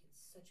has taken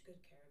such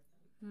good care of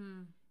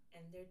them.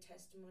 And their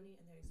testimony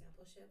and their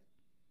exampleship,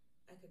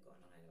 I could go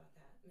on and on about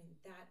that. I mean,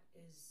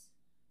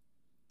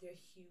 they're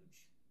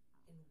huge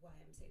in why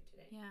I'm saved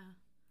today. Yeah.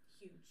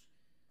 Huge.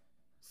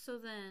 So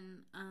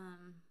then,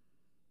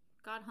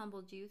 God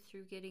humbled you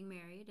through getting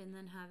married and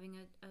then having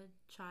a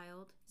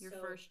child, your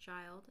first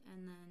child,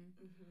 and then...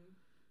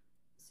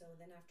 So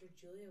then after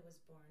Julia was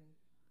born,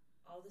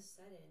 all of a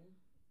sudden,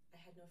 I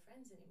had no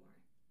friends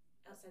anymore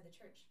outside the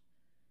church.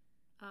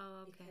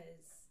 Oh, okay.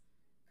 Because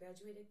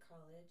graduated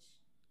college,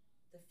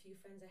 the few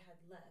friends I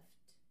had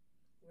left,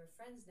 we're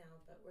friends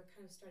now, but we're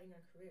kind of starting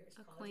our careers.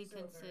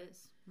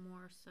 Acquaintances,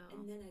 more so.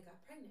 And then I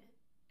got pregnant.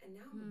 And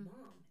now I'm a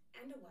mom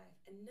and a wife.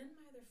 And none of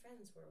my other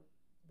friends were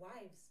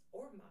wives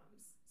or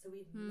moms. So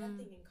we have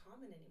nothing in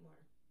common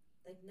anymore.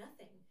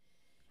 Nothing.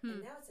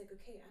 And now it's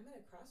okay, I'm at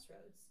a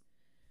crossroads.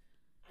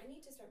 I need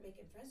to start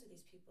making friends with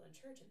these people in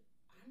church. And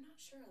I'm not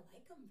sure I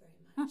like them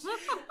very much.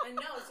 I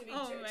know, to be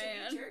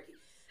jerky.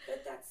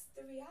 But that's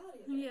the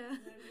reality of it. Yeah. You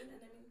know what I mean?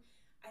 And I mean,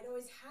 I'd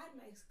always had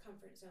my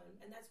comfort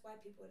zone. And that's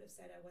why people would have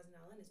said I wasn't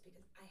all in, is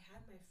because I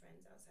had my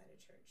friends outside of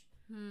church.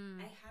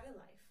 I had a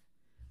life.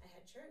 I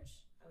had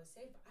church. I was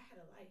saved, but I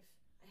had a life.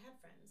 I had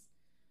friends.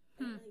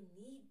 I didn't really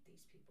need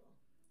these people.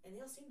 And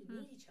they all seem to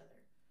need each other.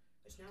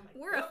 Which now I'm like,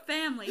 we're a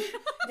family.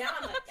 Now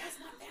I'm like, that's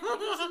my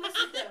family. You should mess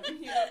with them.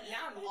 You know,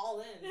 now I'm all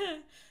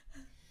in.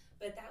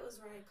 But that was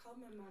where I called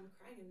my mom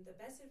crying. And the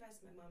best advice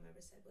my mom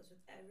ever said was,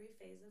 with every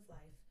phase of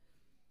life,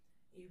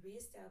 you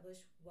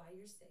reestablish why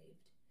you're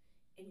saved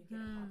and you get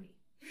a hobby.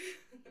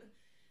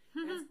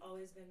 That's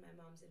always been my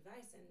mom's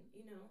advice. And,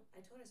 you know,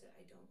 I told her, I said,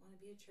 I don't want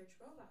to be a church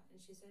robot. And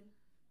she said,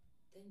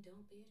 then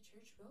don't be a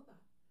church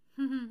robot.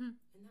 And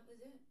that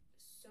was it.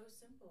 So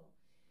simple.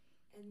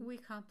 And we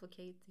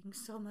complicate things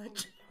so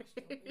much. Oh my gosh,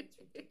 don't we? It's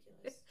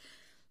ridiculous.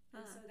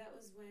 And so that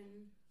was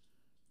when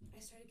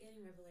I started getting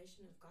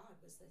revelation of God.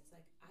 Was it's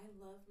like, I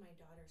love my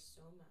daughter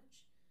so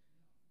much,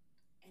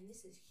 and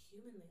this is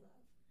humanly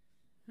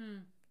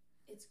love.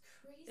 It's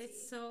crazy. It's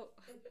so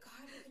that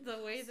God the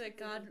way that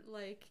God,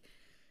 like,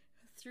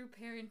 through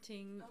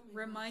parenting,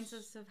 reminds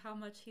us of how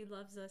much He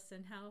loves us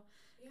and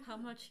how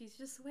much He's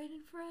just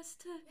waiting for us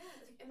to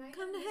like, am I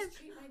come to gonna Him.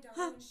 mistreat my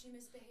daughter when she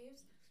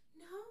misbehaves?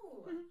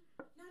 No.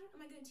 Not.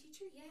 Am I gonna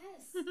teach her?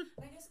 Yes.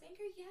 Am I gonna spank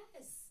her?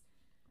 Yes.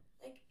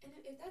 Like, and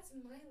if that's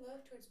my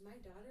love towards my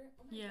daughter,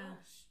 oh my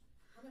gosh,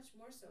 how much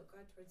more so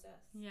God towards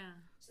us? Yeah.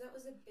 So that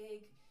was a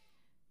big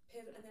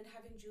pivot, and then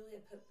having Julia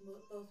put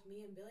both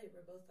me and Billy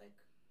were both like,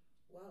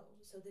 whoa.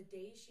 So the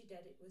day she was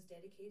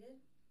dedicated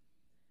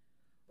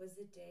was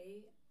the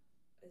day.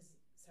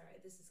 Sorry,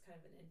 this is kind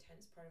of an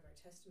intense part of our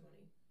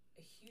testimony.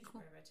 A huge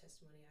part of our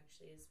testimony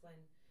actually is when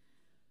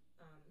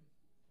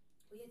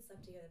we had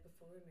slept together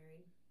before we were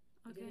married.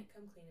 We didn't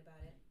come clean about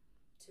it.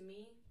 To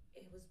me,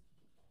 it was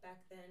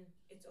back then.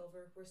 It's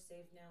over. We're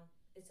saved now.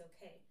 It's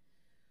okay.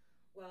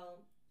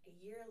 Well, a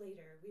year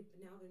later, we've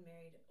now been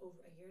married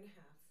over a year and a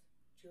half.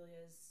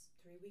 Julia's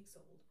 3 weeks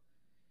old,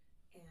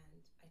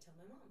 and I tell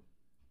my mom,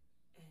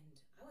 and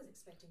I was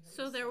expecting her.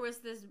 So there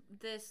was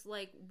this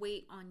like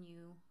weight on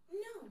you.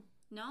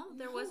 No,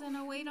 there wasn't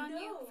a weight on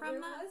you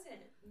from that. No, there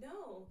wasn't.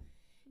 No,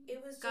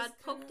 it was. God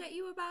just poked at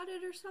you about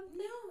it or something.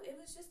 No, it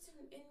was just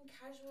in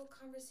casual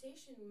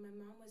conversation. My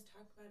mom was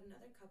talking about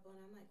another couple,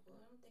 and I'm like, well,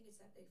 I don't think it's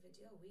that big of a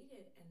deal. We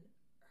did, and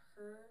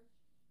her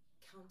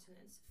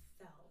countenance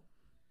fell.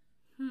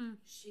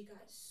 She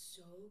got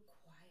so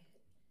quiet,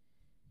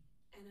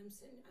 and I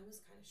was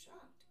kind of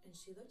shocked, and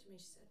she looked at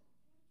me, she said,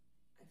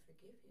 I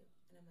forgive you.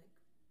 And I'm like,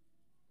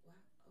 wow,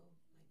 oh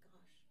my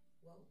gosh,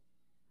 whoa.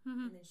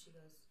 And then she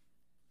goes,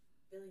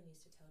 Billy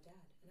needs to tell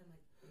Dad. And I'm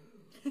like,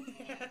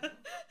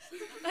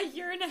 A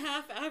year and a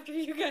half after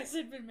you guys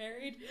had been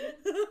married.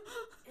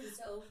 And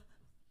so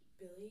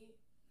Billy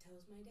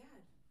tells my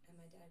dad, and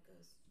my dad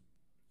goes,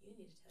 you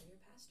need to tell your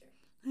pastor.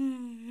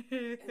 And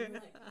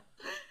we're like,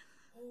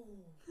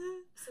 oh.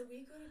 So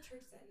we go to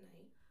church that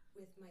night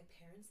with my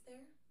parents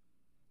there,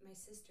 my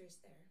sister's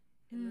there,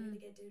 and we're going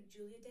to get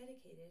Julia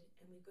dedicated,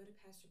 and we go to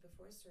pastor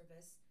before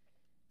service,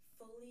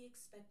 fully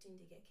expecting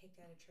to get kicked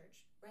out of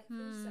church.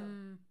 Rightfully so.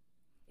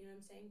 You know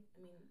what I'm saying? I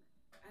mean,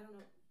 I don't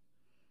know.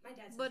 My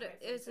dad says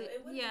rightfully so. It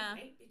wouldn't be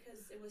right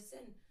because it was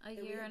sin. A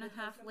year and a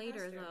half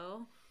later,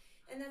 though.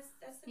 And that's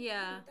the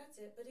that's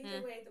it. But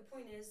either way, the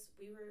point is,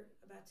 we were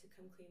about to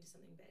come clean to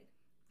something big.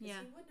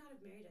 Because he would not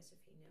have married us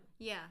if he knew.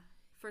 Yeah,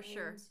 for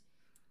sure.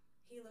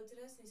 He looked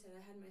at us and he said,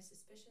 I had my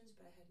suspicions,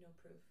 but I had no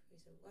proof. He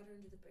said, water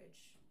under the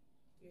bridge.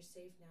 You're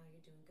safe now.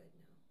 You're doing good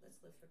now.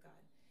 Let's live for God.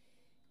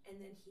 And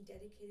then he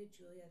dedicated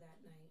Julia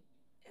that night.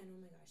 And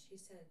oh my gosh, he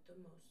said the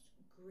most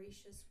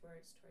gracious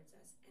words towards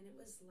us. And it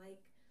was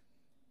like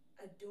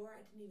a door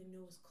I didn't even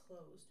know was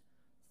closed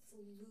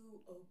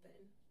flew open.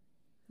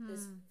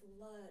 This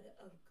flood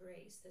of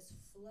grace, this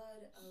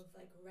flood of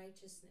like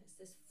righteousness,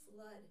 this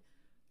flood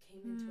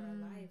came into our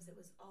lives. It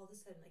was all of a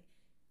sudden like,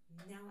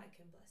 now I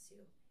can bless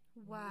you.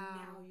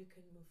 Wow. Now you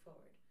can move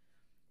forward.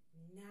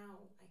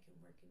 Now I can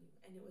work in you.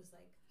 And it was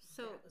like,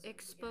 so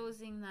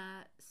exposing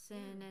that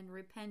sin and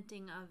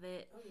repenting of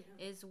it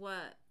is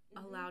what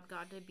allowed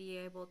God to be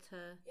able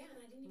to and I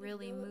didn't even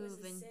really know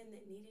move. It was a sin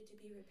that needed to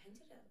be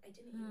repented of. I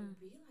didn't even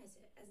realize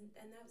it.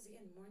 And that was,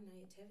 again, more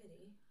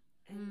naivety.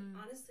 And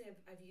honestly,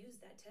 I've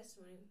used that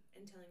testimony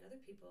in telling other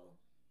people,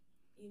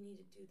 you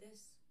need to do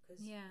this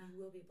because you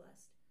will be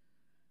blessed.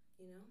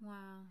 You know?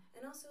 Wow.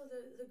 And also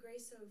the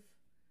grace of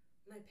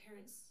my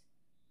parents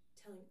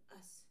telling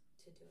us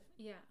to do it.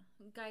 Yeah,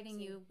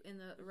 guiding you in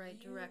the right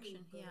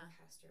direction. Go to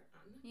pastor.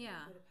 I'm not going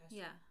to go to pastor.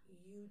 Yeah.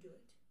 You do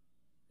it.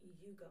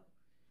 You go.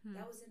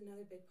 That was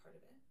another big part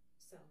of it.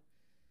 So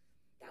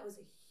that was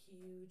a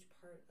huge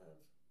part of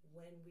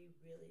when we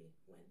really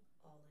went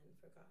all in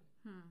for God.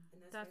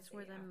 And that's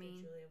where the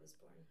main Julia was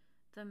born.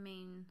 The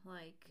main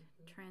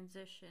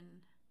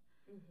transition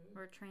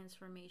or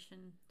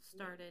transformation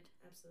started.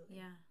 Yeah, absolutely.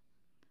 Yeah.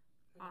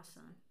 100%.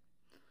 Awesome.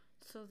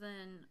 So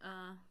then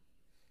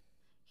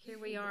here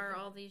we are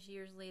all these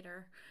years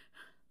later.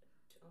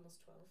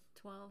 Almost 12.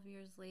 12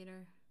 years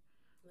later.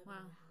 11 wow.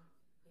 And a half.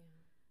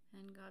 Yeah.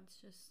 And God's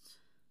just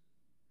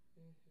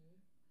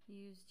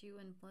used you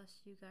and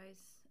blessed you guys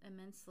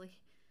immensely.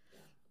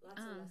 Yeah,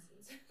 lots of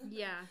lessons.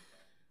 Yeah.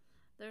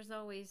 There's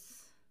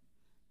always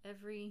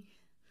every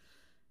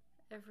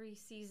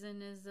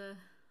season is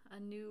a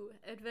new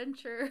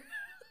adventure.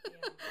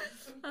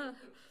 Yeah.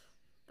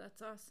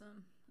 That's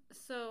awesome.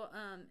 So,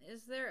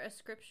 is there a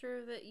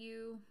scripture that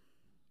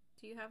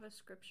do you have a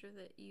scripture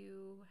that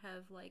you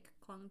have like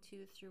clung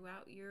to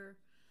throughout your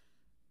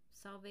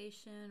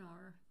salvation,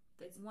 or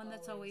It's one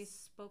that's always always-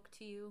 spoke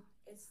to you?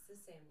 It's the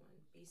same one.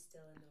 Be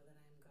still and know that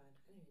I am God.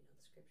 I don't even know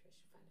the scripture. I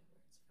should find out where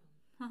it's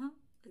from.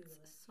 Google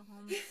It's it.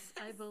 Psalms,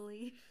 I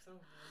believe. Some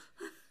of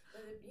us.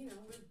 But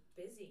we're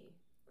busy.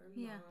 We're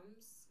Yeah.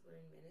 moms. We're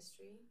in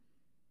ministry.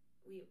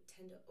 We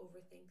tend to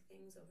overthink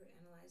things,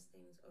 overanalyze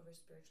things, over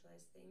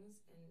spiritualize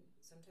things, and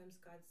sometimes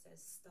God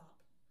says,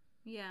 "Stop.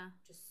 Yeah,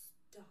 Just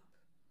stop."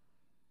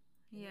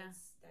 And yeah,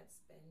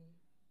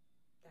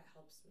 that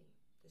helps me.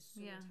 There's so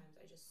Yeah. many times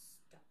I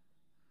just stop.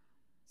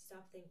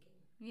 Stop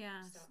thinking.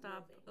 yeah. Stop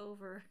Stop moving.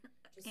 over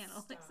Just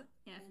analyzing. stop.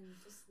 Yeah.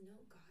 And just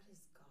know God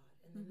is God.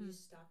 And then Mhm. you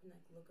just stop and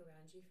like look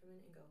around you for a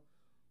minute and go,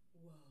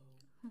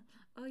 whoa.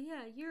 Oh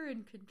yeah, you're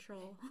in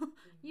control.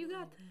 You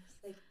got Whoa.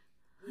 this. Like,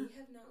 we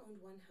have not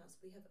owned one house.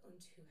 We have owned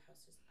 2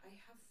 houses. I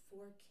have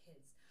 4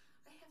 kids.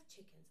 I have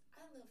chickens.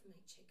 I love my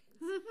chickens.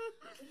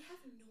 We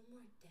have no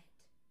more debt.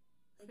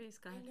 Like, Praise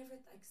I God. never,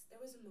 there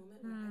was a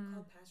moment where I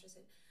called Pastor and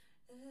said,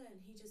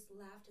 and he just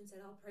laughed and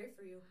said, "I'll pray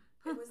for you."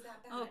 It was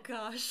that bad. Oh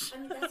gosh. I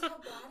mean, that's how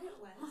bad it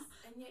was.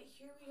 And yet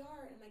here we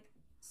are. And like,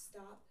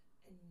 stop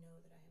and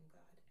know that I am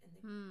God.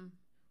 And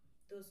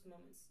those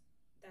moments,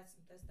 that's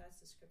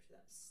the scripture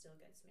that still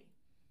gets me.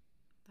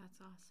 That's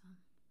awesome.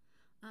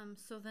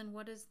 So then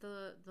what is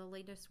the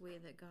latest way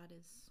that God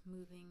is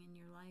moving in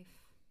your life?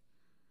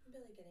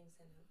 Billy getting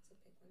sent out is a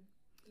big one.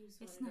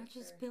 It's not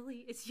just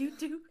Billy, it's you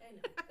too. I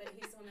know, but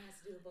he's the one that has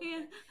to do the both.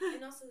 Yeah.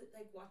 And also,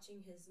 like,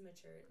 watching his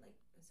mature, like,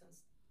 it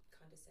sounds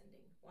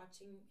condescending.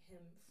 Watching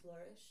him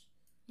flourish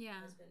Yeah.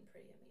 has been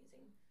pretty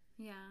amazing.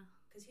 Yeah.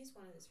 Because he's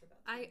wanted this for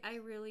about 3 years. I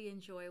really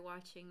enjoy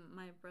watching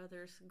my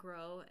brothers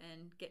grow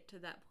and get to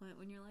that point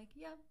when you're like,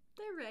 yep,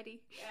 they're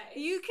ready. Yeah,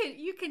 You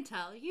can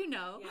tell, you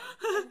know.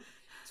 Yeah.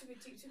 To be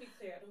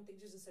clear, I don't think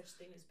there's a such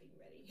thing as being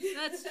ready.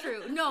 That's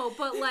true. No,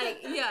 but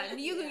like, yeah,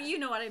 Yeah. you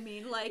know what I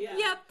mean. Like, Yeah.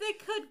 yep, they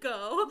could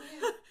go.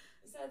 Yeah.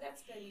 So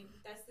that's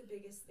the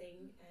biggest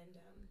thing, and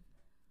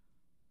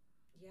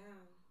yeah,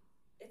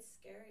 it's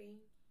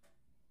scary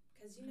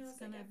because It's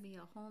gonna be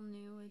a whole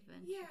new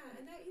adventure. yeah,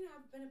 and that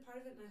I've been a part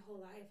of it my whole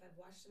life. I've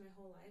watched it my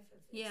whole life.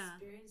 I've Yeah.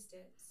 experienced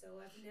it, so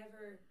I've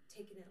never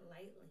taken it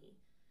lightly.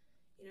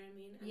 You know what I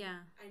mean?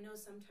 Yeah. I know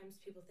sometimes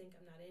people think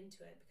I'm not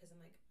into it because I'm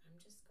like, I'm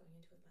just going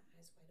into it with my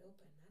eyes wide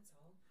open. That's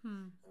all.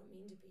 I don't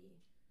mean to be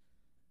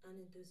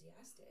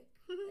unenthusiastic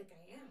like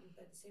I am,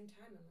 but at the same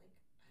time, I'm like,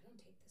 I don't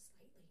take this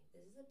lightly.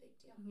 This is a big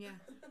deal. Yeah.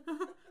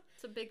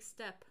 It's a big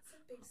step. It's a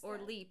big step. Or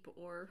leap,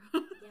 or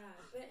Yeah,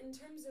 but in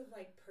terms of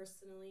like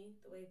personally,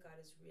 the way God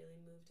has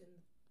really moved in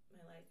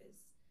my life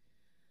is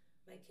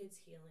my kid's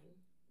healing.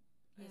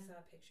 I Yeah. saw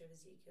a picture of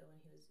Ezekiel when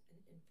he was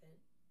an infant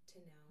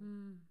to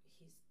now.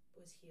 He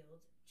was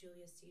healed.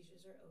 Julia's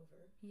seizures are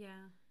over.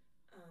 Yeah.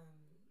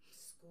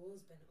 School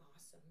has been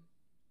awesome.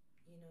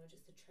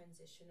 Just the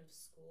transition of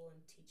school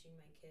and teaching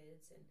my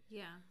kids and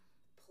Yeah.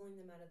 pulling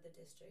them out of the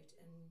district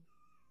and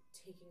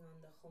taking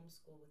on the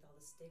homeschool with all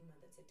the stigma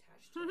that's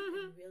attached to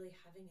it and really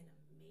having an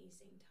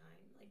amazing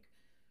time, like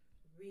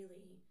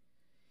really.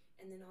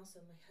 And then also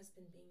my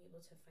husband being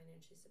able to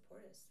financially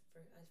support us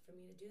for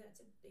me to do that, it's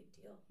a big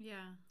deal.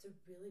 Yeah. It's a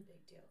really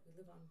big deal. We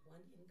live on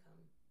one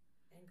income,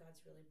 and God's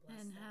really blessed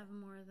And that. have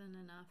more than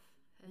enough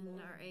and More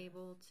are than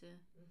able to.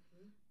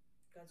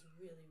 God's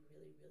really,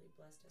 really, really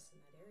blessed us in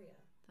that area.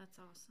 That's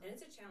awesome. And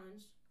it's a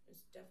challenge.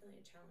 It's definitely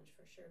a challenge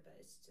for sure, but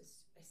it's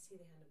just, I see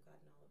the hand of God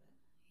in all of it.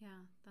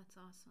 Yeah, that's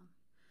awesome.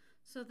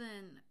 So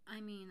then, I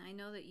mean, I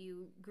know that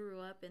you grew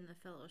up in the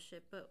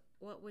fellowship, but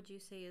what would you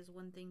say is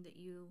one thing that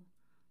you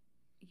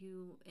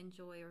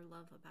enjoy or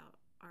love about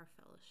our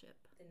fellowship?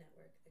 The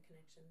network, the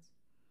connections,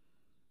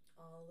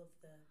 all of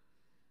the.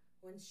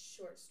 One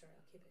short story.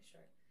 I'll keep it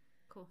short.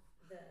 Cool.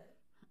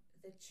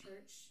 The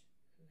church,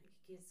 it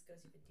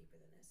goes even deeper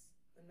than this.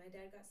 When my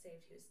dad got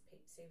saved, he was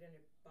saved under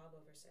Bob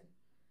Overson,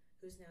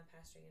 who's now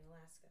pastoring in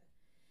Alaska.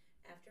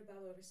 After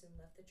Bob Overson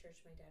left the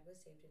church my dad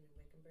was saved in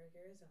Wickenburg,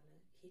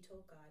 Arizona, he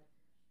told God,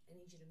 I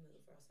need you to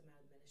move or else I'm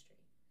out of the ministry.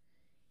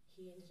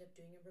 He ended up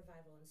doing a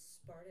revival in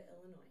Sparta,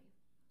 Illinois.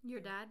 Your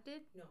dad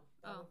did? No,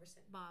 Bob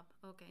Overson. Bob,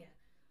 okay. Yeah.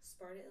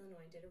 Sparta,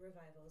 Illinois, did a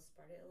revival.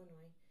 Sparta,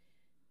 Illinois.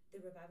 The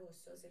revival was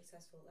so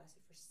successful, it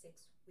lasted for 6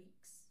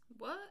 weeks.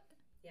 What?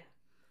 Yeah.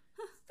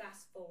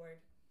 Fast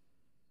forward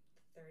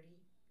 30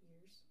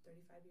 years,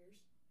 35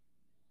 years,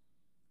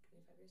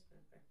 25 years,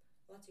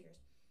 lots of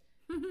years.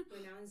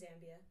 We're now in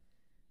Zambia.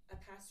 A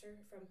pastor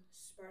from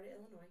Sparta,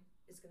 Illinois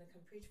is going to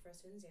come preach for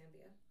us in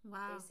Zambia.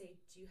 Wow. They say,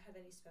 do you have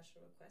any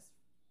special requests?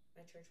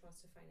 My church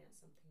wants to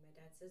finance something. My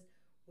dad says,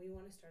 we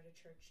want to start a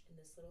church in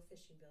this little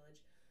fishing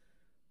village.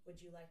 Would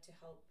you like to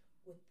help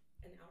with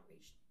an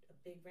outreach?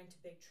 Rent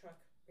a big truck,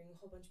 bring a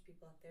whole bunch of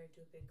people out there,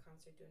 do a big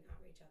concert, do an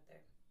outreach out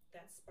there.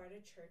 That Sparta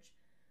church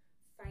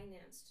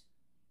financed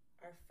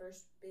our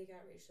first big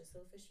outreach, this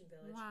little fishing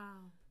village,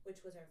 Wow.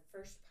 which was our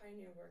first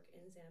pioneer work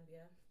in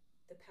Zambia.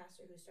 The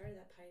pastor who started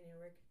that pioneer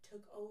work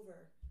took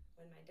over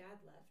when my dad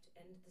left,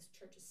 and this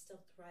church is still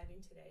thriving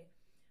today.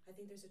 I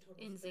think there's a total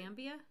in of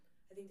Zambia?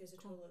 I think there's a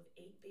Cool. total of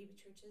 8 baby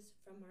churches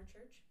from our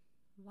church,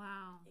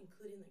 Wow.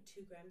 including like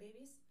 2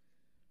 grandbabies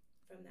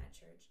from that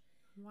church.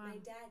 Wow. My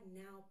dad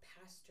now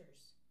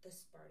pastors the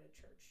Sparta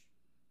church.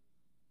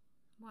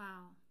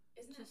 Wow.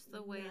 Isn't Just that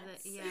the way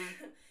nuts? that, yeah.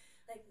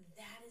 Like,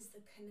 that is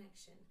the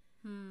connection.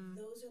 Hmm.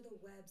 Those are the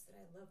webs that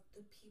I love.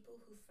 The people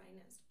who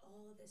financed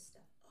all of this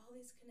stuff, all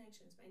these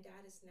connections. My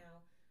dad is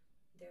now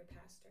their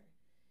pastor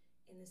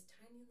in this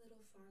tiny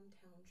little farm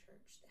town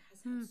church that has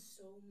had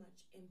so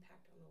much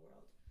impact on the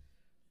world.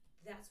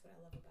 That's what I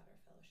love about our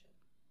fellowship.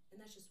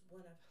 And that's just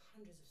one of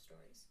hundreds of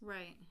stories.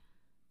 Right.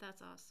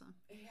 That's awesome.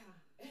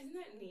 Yeah. Isn't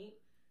that neat?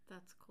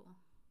 That's cool.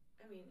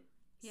 I mean,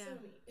 Yeah. so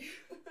neat.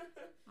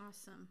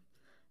 Awesome.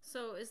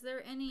 So, is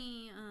there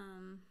any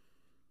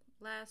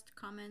last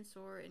comments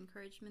or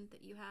encouragement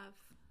that you have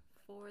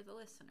for the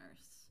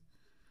listeners?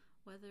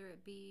 Whether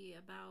it be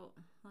about,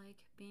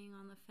 like, being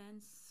on the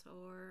fence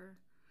or...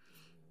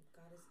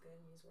 God is good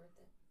and he's worth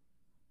it.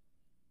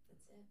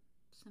 That's it.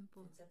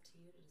 Simple. It's up to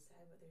you to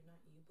decide whether or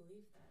not you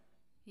believe that.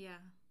 Yeah.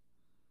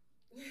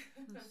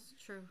 That's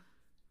true.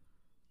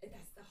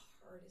 That's the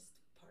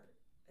hardest part.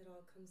 It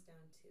all comes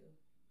down to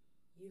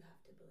you have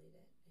to believe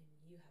it and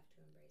you have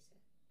to embrace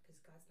it because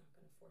God's not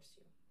going to force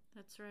you.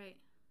 That's right.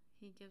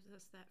 He gives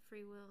us that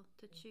free will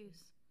to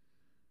choose.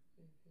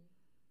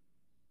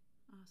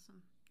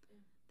 Awesome. Yeah.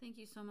 Thank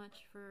you so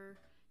much for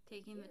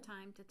taking the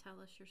time to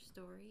tell us your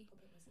story. Hope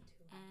it wasn't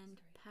too long. And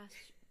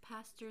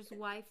Pastor's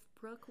wife,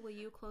 Brooke, will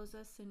you close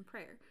us in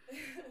prayer?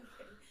 Okay.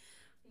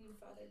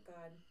 Father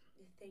God,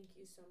 thank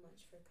you so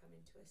much for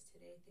coming to us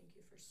today. Thank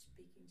you for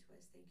speaking to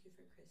us. Thank you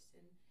for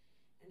Kristen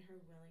and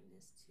her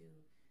willingness to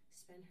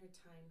spend her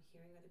time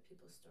hearing other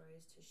people's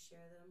stories, to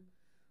share them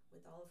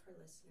with all of her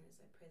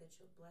listeners. I pray that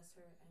you'll bless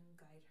her and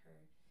guide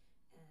her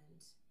and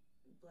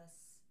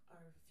bless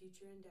our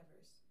future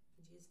endeavors.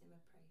 In Jesus' name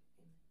I pray.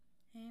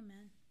 Amen.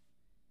 Amen.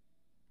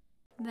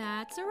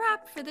 That's a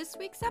wrap for this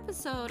week's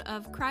episode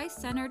of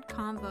Christ-Centered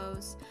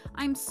Convos.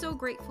 I'm so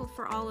grateful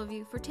for all of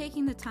you for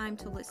taking the time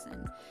to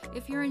listen.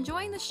 If you're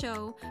enjoying the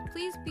show,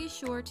 please be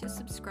sure to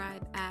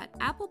subscribe at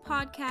Apple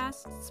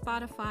Podcasts,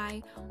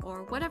 Spotify,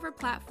 or whatever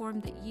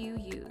platform that you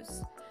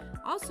use.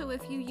 Also,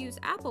 if you use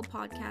Apple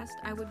Podcast,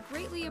 I would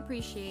greatly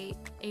appreciate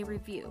a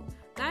review.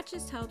 That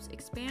just helps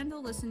expand the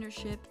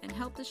listenership and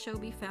help the show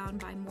be found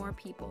by more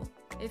people.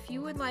 If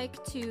you would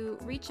like to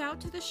reach out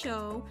to the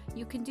show,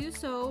 you can do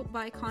so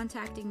by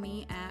contacting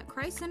me at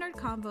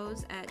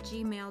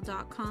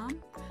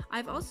christcenteredconvos@gmail.com.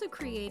 I've also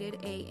created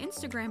an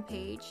Instagram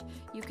page.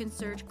 You can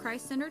search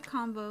Christ-Centered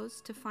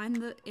Convos to find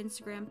the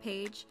Instagram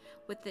page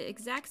with the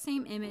exact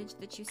same image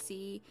that you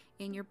see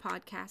in your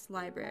podcast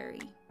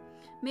library.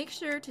 Make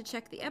sure to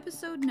check the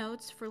episode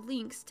notes for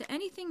links to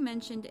anything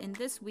mentioned in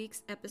this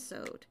week's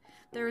episode.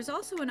 There is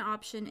also an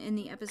option in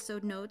the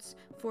episode notes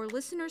for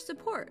listener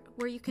support,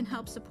 where you can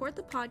help support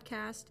the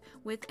podcast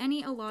with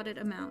any allotted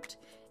amount.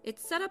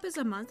 It's set up as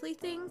a monthly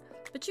thing,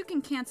 but you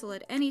can cancel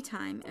at any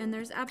time, and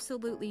there's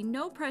absolutely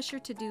no pressure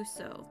to do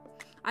so.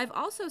 I've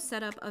also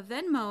set up a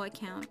Venmo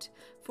account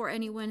for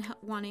anyone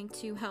wanting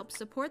to help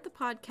support the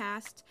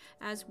podcast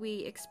as we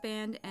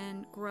expand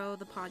and grow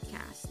the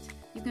podcast.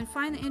 You can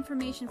find the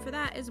information for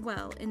that as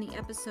well in the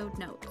episode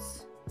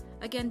notes.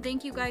 Again,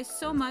 thank you guys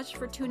so much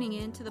for tuning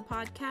in to the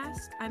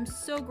podcast. I'm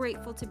so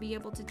grateful to be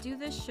able to do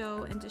this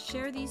show and to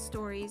share these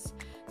stories,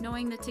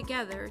 knowing that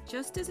together,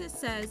 just as it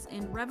says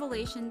in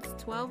Revelations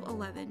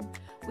 12:11,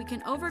 we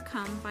can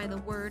overcome by the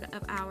word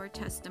of our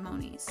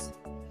testimonies.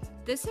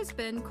 This has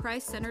been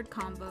Christ-Centered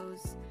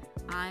Convos.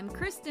 I'm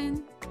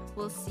Kristen.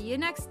 We'll see you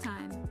next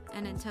time.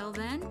 And until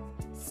then,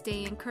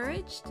 stay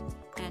encouraged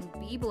and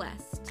be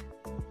blessed.